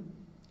function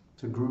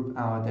to group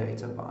our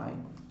data by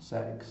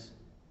sex,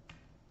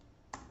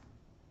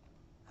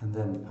 and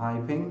then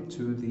piping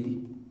to the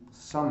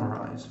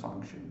summarize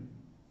function.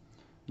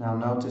 Now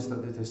notice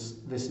that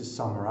this is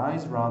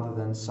summarize rather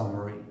than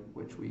summary,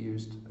 which we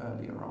used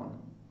earlier on.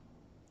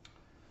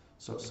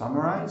 So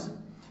summarize.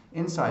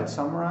 Inside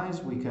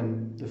summarize, we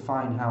can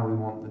define how we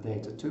want the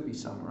data to be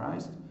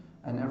summarized,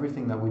 and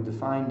everything that we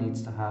define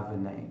needs to have a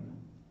name.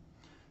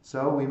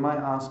 So we might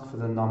ask for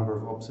the number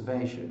of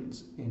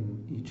observations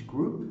in each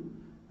group,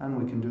 and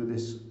we can do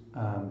this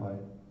by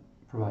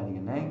providing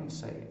a name,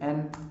 say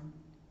n,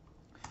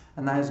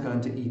 and that is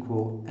going to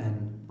equal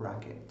n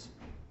bracket.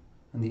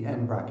 and the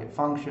end bracket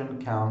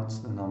function counts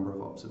the number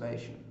of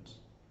observations.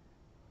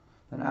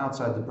 Then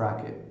outside the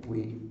bracket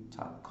we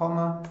type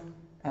comma,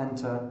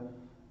 enter,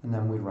 and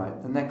then we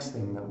write the next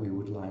thing that we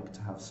would like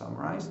to have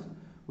summarized,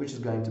 which is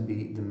going to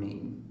be the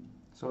mean.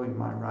 So we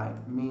might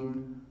write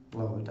mean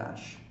lower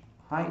dash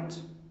height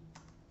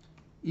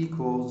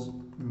equals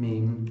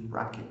mean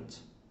bracket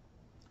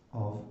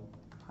of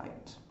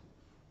height.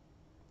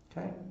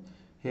 Okay,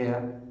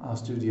 here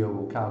RStudio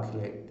will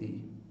calculate the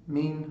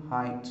mean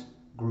height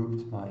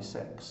grouped by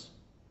sex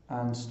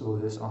and store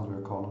this under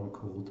a column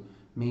called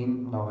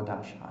mean lower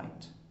dash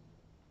height.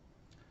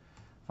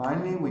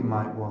 Finally, we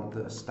might want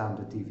the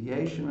standard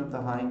deviation of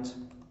the height,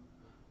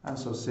 and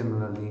so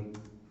similarly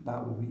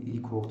that will be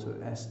equal to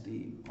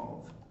SD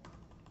of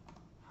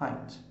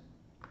height.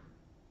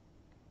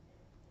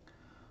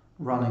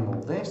 Running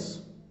all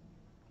this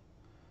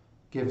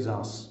gives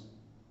us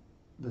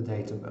the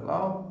data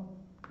below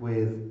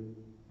with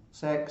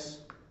sex,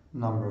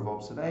 number of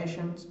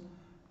observations.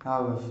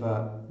 However,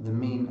 for the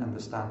mean and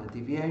the standard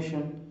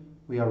deviation,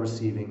 we are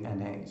receiving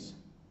NAs.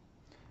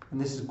 And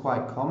this is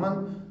quite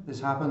common. This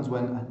happens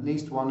when at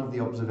least one of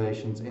the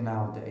observations in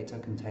our data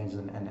contains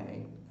an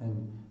NA.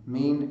 And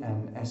mean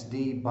and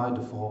SD by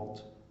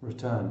default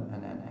return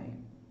an NA.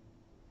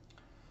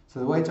 So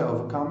the way to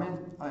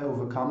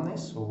overcome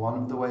this, or one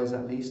of the ways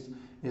at least,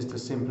 is to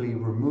simply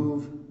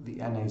remove the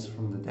NAs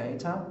from the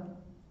data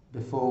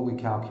before we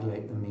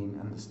calculate the mean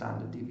and the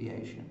standard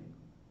deviation.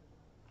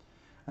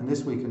 And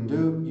this we can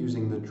do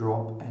using the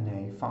drop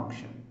NA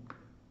function.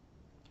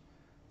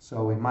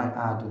 So we might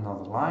add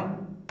another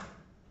line,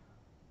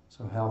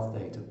 so health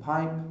data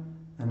pipe,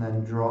 and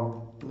then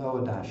drop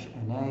lower dash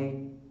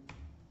NA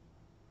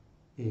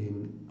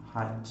in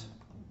height.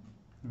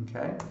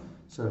 Okay,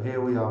 so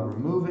here we are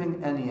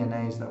removing any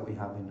NAs that we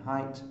have in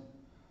height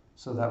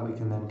so that we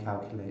can then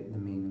calculate the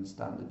mean and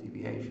standard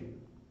deviation.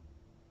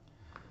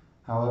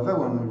 However,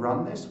 when we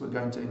run this, we're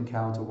going to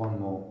encounter one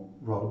more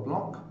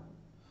roadblock,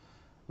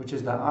 which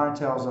is that R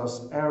tells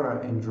us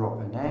error in drop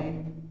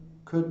NA,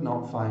 could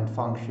not find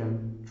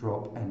function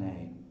drop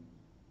NA.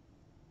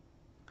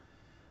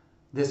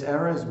 This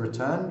error is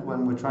returned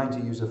when we're trying to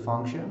use a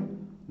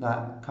function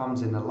that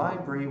comes in a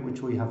library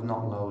which we have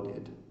not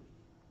loaded.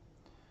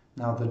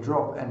 Now the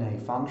drop NA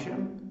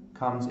function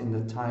comes in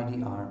the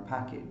tidyr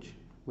package,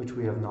 which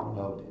we have not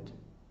loaded.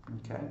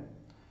 Okay,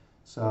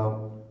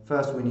 so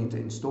first we need to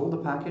install the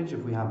package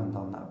if we haven't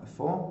done that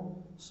before.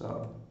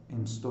 So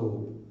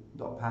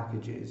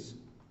install.packages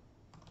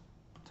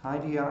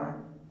tidyr,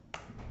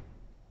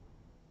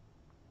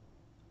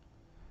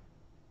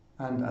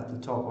 and at the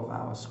top of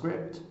our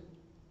script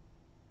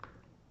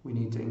we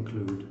need to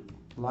include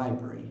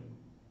library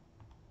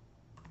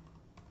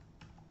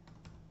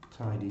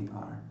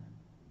tidyr.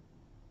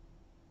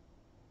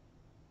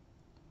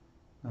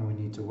 Now we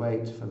need to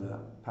wait for the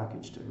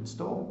package to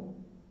install,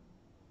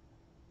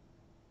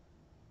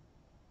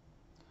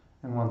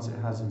 and once it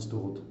has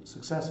installed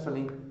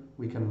successfully,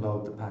 we can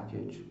load the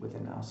package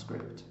within our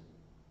script.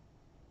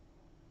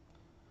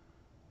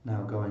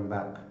 Now going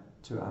back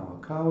to our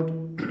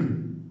code,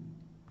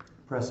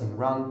 pressing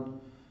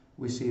run,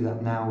 we see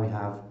that now we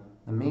have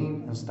the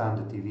mean and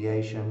standard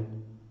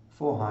deviation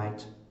for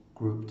height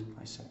grouped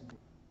by sex.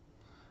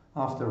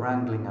 After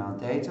wrangling our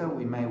data,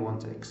 we may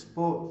want to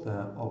export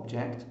the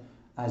object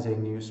as a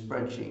new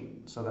spreadsheet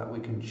so that we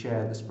can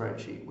share the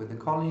spreadsheet with a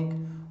colleague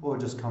or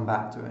just come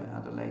back to it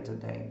at a later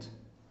date.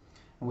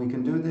 And we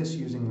can do this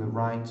using the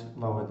write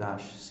lower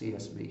dash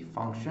CSV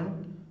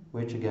function,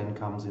 which again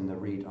comes in the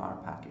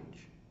readr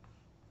package.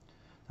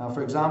 Now,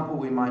 for example,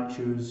 we might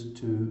choose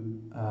to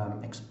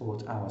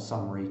export our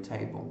summary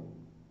table.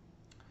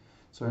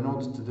 So in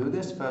order to do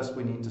this, first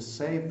we need to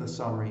save the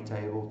summary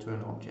table to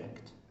an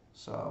object.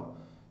 So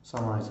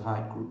summarize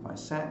height group by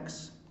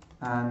sex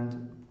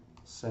and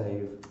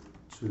save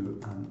to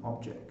an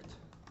object.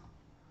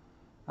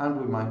 And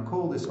we might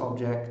call this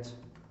object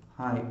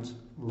height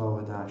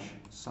lower dash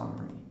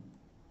summary.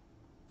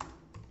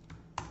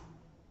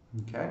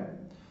 Okay,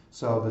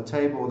 so the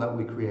table that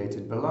we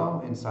created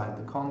below inside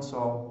the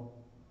console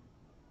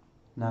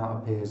now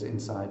appears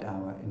inside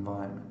our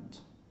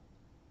environment.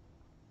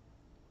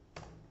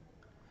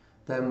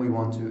 Then we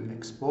want to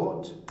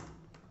export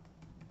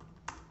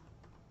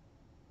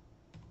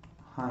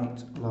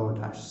height lower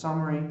dash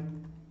summary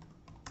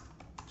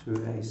to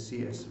a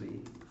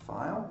CSV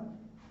file,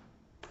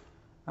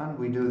 and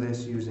we do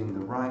this using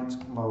the write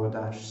lower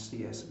dash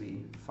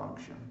CSV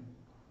function.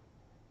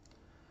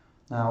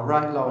 Now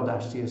write lower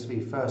dash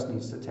CSV first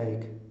needs to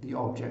take the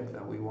object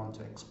that we want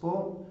to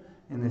export,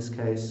 in this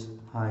case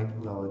height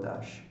lower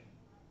dash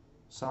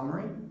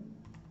summary,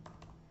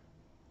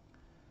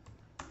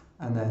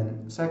 and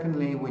then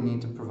secondly we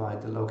need to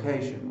provide the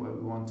location where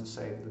we want to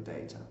save the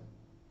data.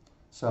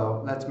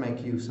 So let's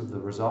make use of the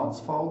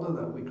results folder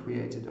that we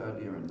created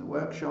earlier in the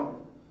workshop.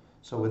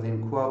 So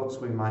within quotes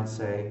we might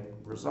say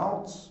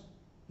results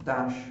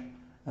dash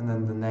and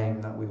then the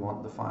name that we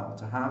want the file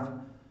to have,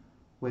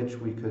 which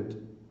we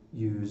could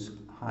use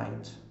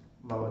height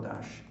lower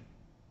dash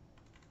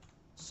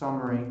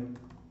summary.csv.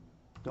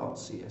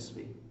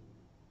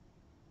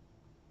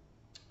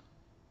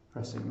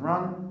 Pressing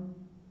run,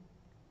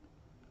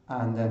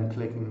 and then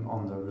clicking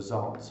on the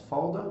results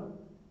folder,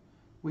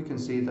 we can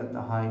see that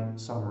the height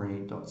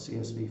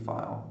summary.csv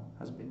file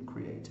has been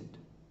created.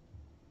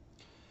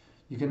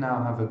 You can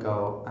now have a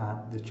go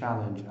at the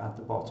challenge at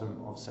the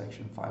bottom of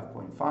section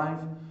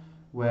 5.5,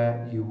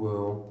 where you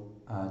will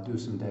do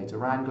some data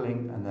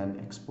wrangling and then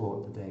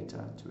export the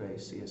data to a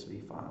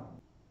CSV file.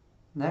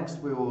 Next,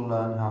 we will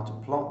learn how to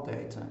plot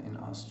data in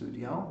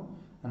RStudio,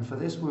 and for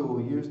this we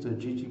will use the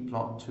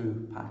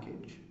ggplot2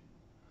 package.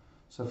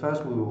 So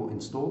first we will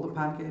install the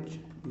package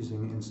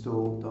using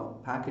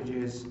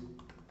install.packages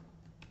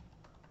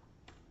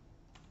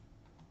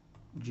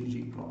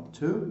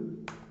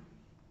ggplot2,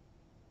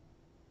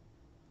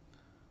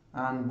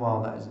 and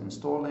while that is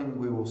installing,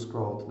 we will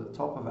scroll to the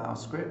top of our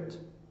script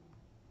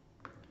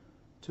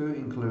to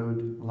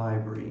include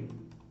library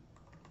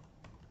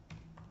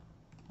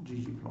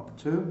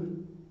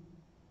ggplot2.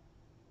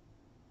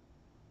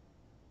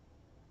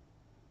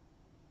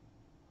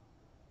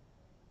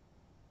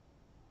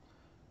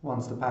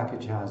 Once the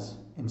package has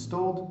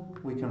installed,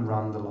 we can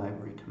run the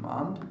library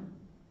command,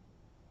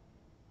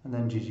 and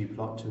then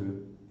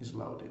ggplot2 is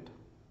loaded.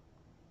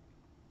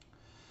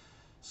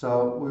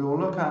 So we will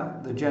look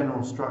at the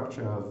general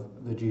structure of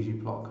the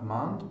ggplot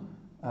command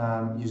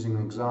using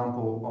an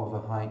example of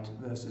a height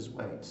versus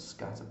weight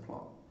scatter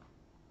plot.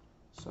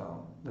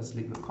 So let's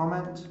leave a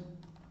comment,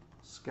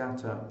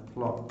 scatter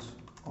plot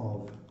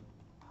of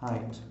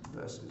height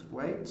versus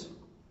weight.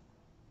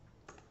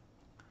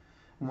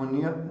 And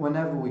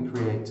whenever we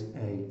create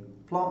a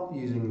plot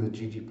using the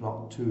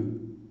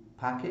ggplot2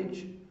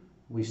 package,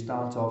 we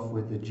start off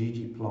with the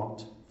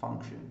ggplot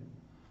function.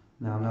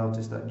 Now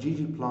notice that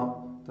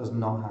ggplot does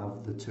not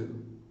have the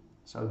 2.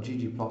 So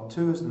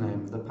ggplot2 is the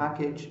name of the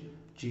package,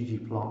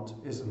 ggplot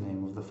is the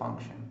name of the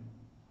function.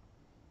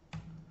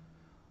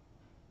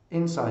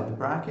 Inside the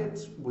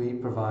brackets, we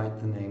provide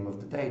the name of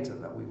the data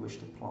that we wish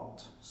to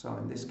plot. So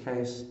in this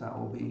case, that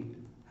will be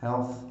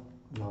health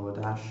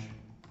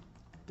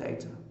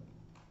 -data.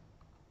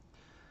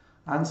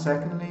 And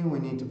secondly, we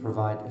need to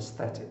provide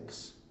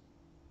aesthetics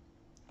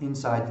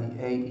inside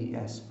the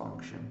AES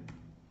function.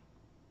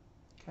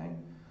 Okay.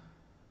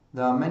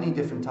 There are many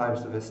different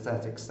types of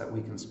aesthetics that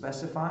we can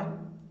specify,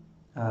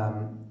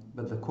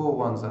 but the core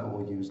ones that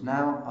we'll use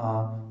now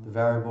are the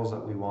variables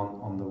that we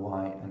want on the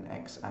Y and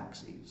X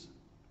axes.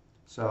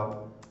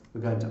 So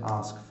we're going to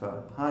ask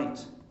for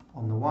height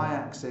on the Y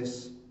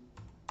axis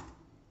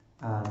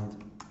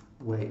and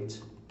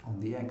weight on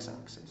the X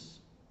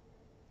axis.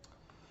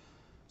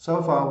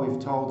 So far we've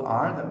told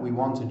R that we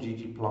want a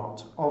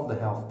ggplot of the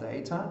health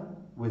data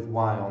with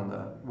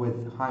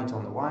height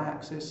on the Y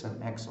axis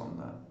and X on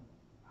the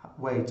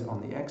weight on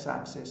the X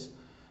axis,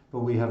 but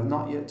we have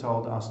not yet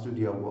told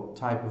RStudio what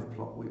type of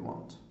plot we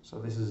want. So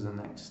this is the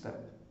next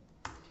step.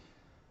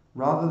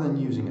 Rather than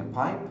using a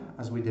pipe,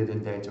 as we did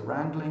in data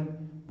wrangling,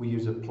 we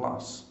use a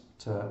plus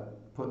to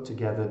put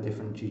together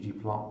different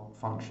ggplot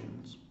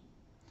functions.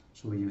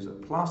 So we use a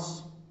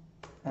plus,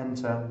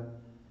 enter,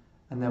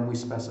 and then we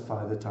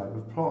specify the type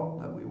of plot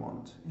that we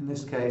want. In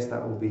this case,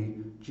 that will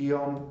be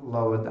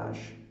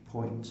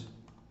geom_point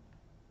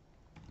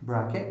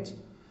bracket,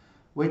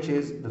 which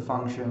is the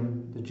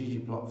function, the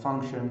ggplot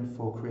function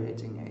for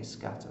creating a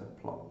scatter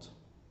plot.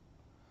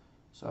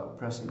 So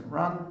pressing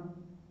run,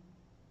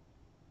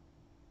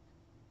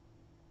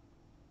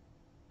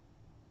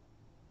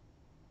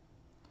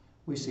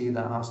 we see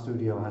that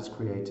RStudio has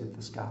created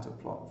the scatter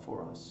plot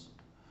for us.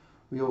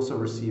 We also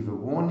receive a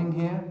warning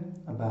here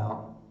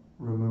about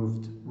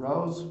removed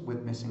rows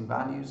with missing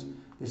values.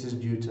 This is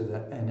due to the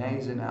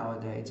NAs in our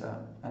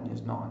data and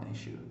is not an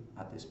issue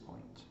at this point.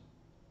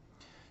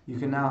 You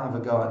can now have a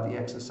go at the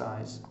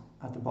exercise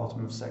at the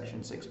bottom of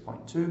section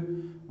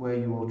 6.2, where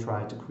you will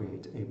try to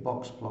create a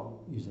box plot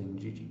using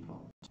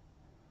ggplot.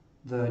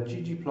 The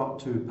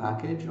ggplot2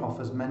 package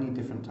offers many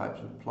different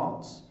types of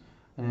plots,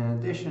 and in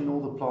addition, all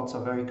the plots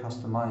are very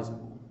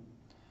customizable.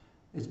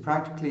 It's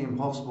practically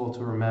impossible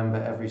to remember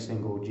every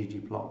single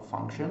ggplot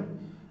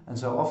function, and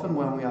so often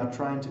when we are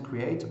trying to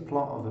create a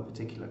plot of a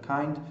particular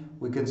kind,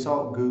 we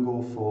consult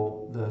Google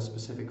for the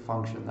specific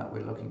function that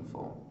we're looking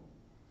for.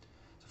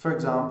 So for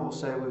example,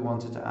 say we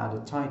wanted to add a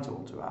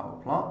title to our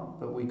plot,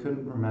 but we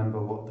couldn't remember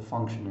what the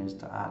function is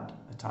to add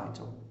a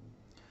title.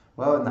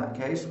 Well, in that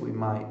case, we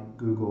might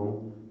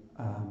Google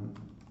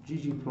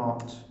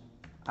ggplot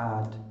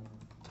add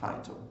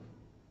title.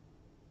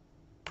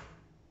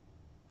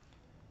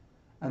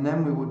 And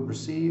then we would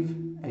receive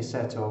a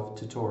set of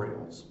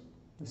tutorials.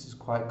 This is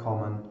quite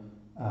common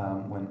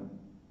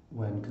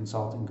when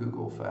consulting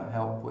Google for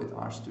help with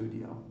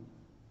RStudio.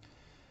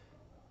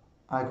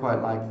 I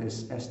quite like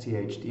this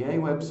STHDA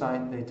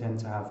website. They tend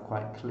to have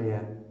quite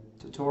clear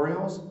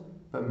tutorials,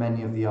 but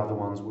many of the other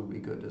ones would be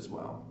good as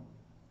well.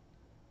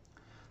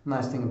 The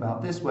nice thing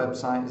about this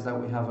website is that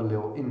we have a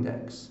little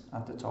index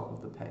at the top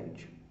of the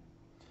page.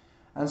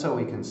 And so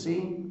we can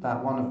see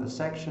that one of the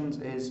sections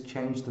is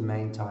change the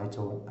main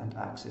title and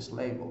axis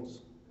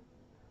labels.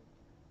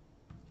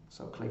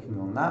 So clicking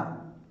on that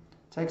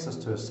takes us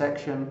to a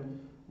section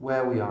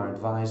where we are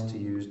advised to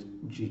use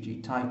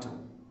GG title.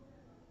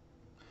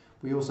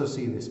 We also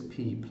see this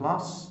P+,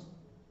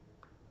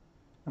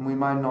 and we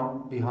might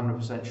not be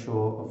 100%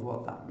 sure of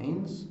what that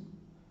means,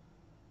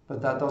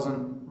 but that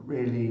doesn't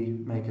really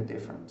make a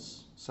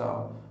difference.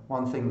 So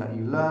one thing that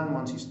you learn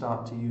once you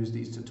start to use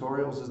these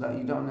tutorials is that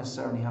you don't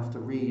necessarily have to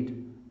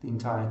read the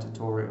entire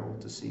tutorial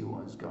to see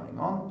what is going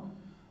on.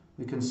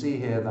 We can see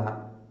here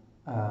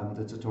that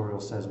the tutorial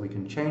says we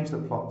can change the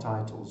plot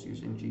titles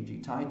using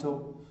GG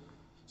title.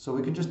 So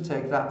we can just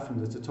take that from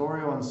the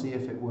tutorial and see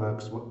if it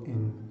works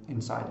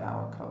inside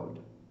our code.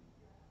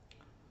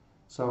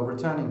 So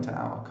returning to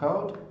our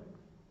code,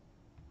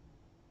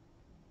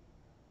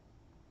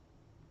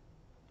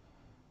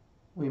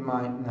 we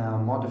might now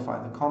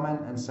modify the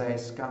comment and say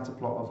scatter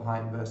plot of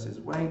height versus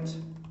weight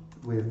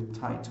with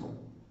title.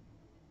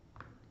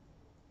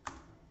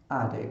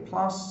 Add a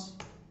plus,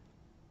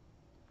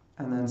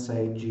 and then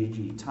say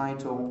GG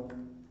title,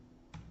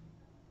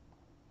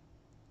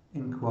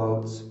 in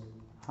quotes,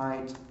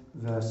 height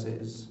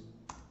versus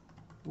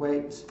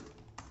weight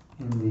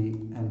in the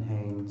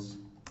NHANES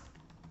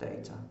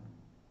data.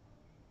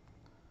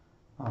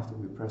 After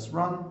we press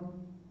run,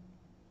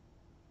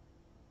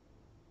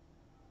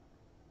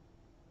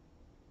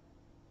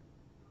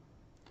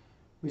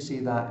 we see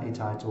that a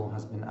title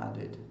has been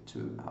added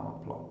to our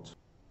plot.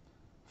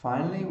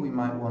 Finally, we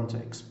might want to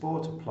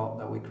export a plot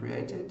that we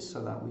created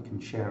so that we can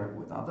share it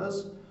with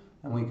others,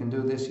 and we can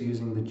do this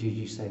using the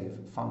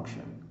ggsave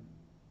function.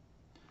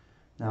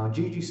 Now,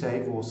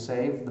 ggsave will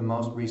save the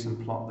most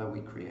recent plot that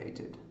we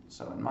created.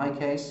 So in my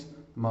case,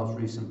 the most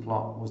recent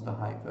plot was the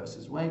height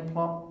versus weight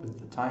plot with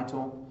the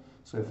title.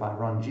 So if I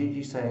run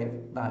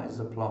ggsave, that is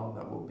the plot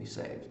that will be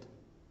saved.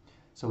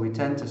 So we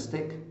tend to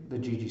stick the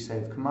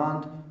ggsave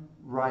command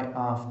right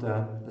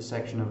after the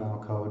section of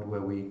our code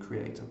where we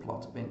create a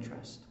plot of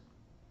interest.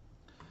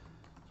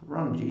 So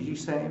run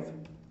ggsave,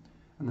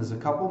 and there's a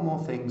couple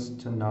more things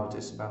to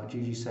notice about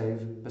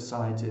ggsave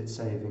besides it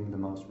saving the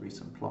most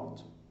recent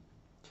plot.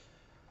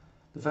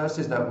 The first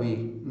is that we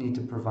need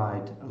to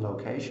provide a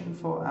location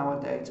for our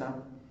data,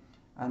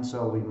 and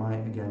so we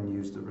might again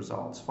use the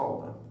results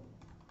folder.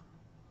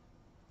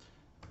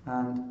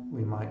 And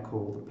we might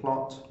call the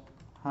plot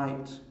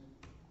height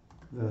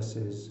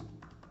versus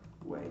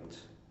weight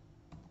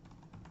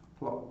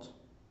plot.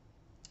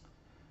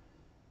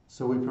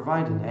 So we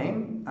provide a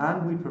name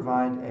and we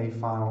provide a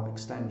file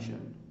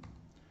extension.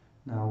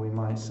 Now we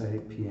might say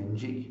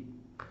PNG.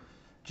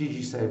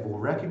 ggsave will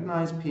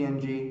recognize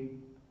PNG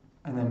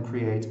and then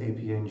create a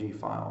PNG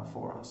file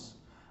for us.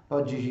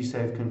 But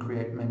ggsave can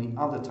create many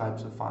other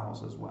types of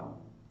files as well.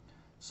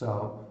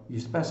 So you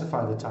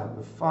specify the type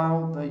of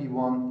file that you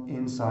want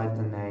inside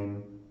the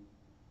name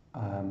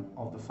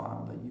of the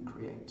file that you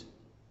create.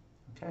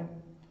 Okay?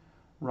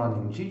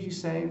 Running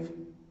ggsave,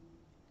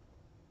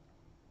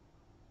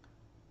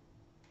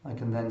 I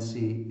can then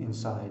see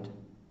inside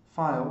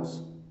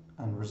files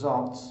and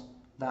results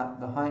that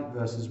the height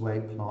versus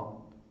weight plot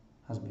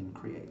has been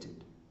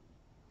created.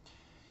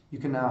 You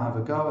can now have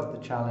a go at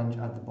the challenge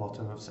at the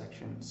bottom of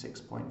section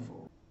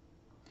 6.4.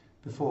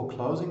 Before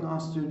closing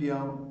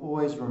RStudio,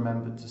 always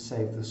remember to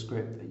save the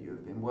script that you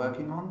have been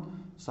working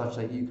on, such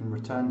that you can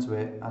return to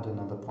it at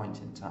another point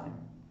in time.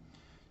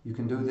 You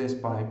can do this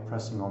by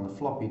pressing on the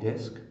floppy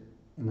disk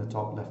in the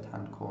top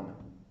left-hand corner.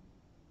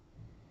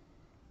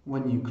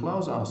 When you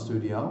close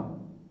RStudio,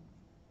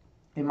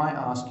 it might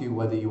ask you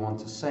whether you want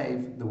to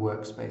save the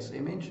workspace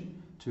image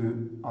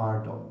to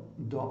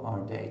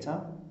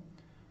r.rdata.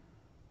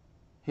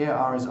 Here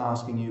R is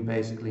asking you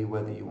basically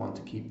whether you want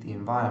to keep the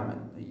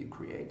environment that you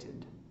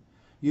created.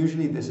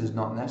 Usually this is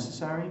not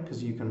necessary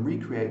because you can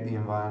recreate the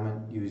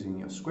environment using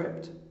your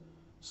script,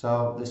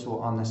 so this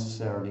will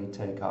unnecessarily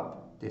take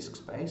up disk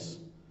space.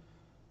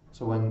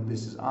 So when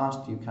this is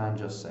asked, you can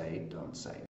just say don't save.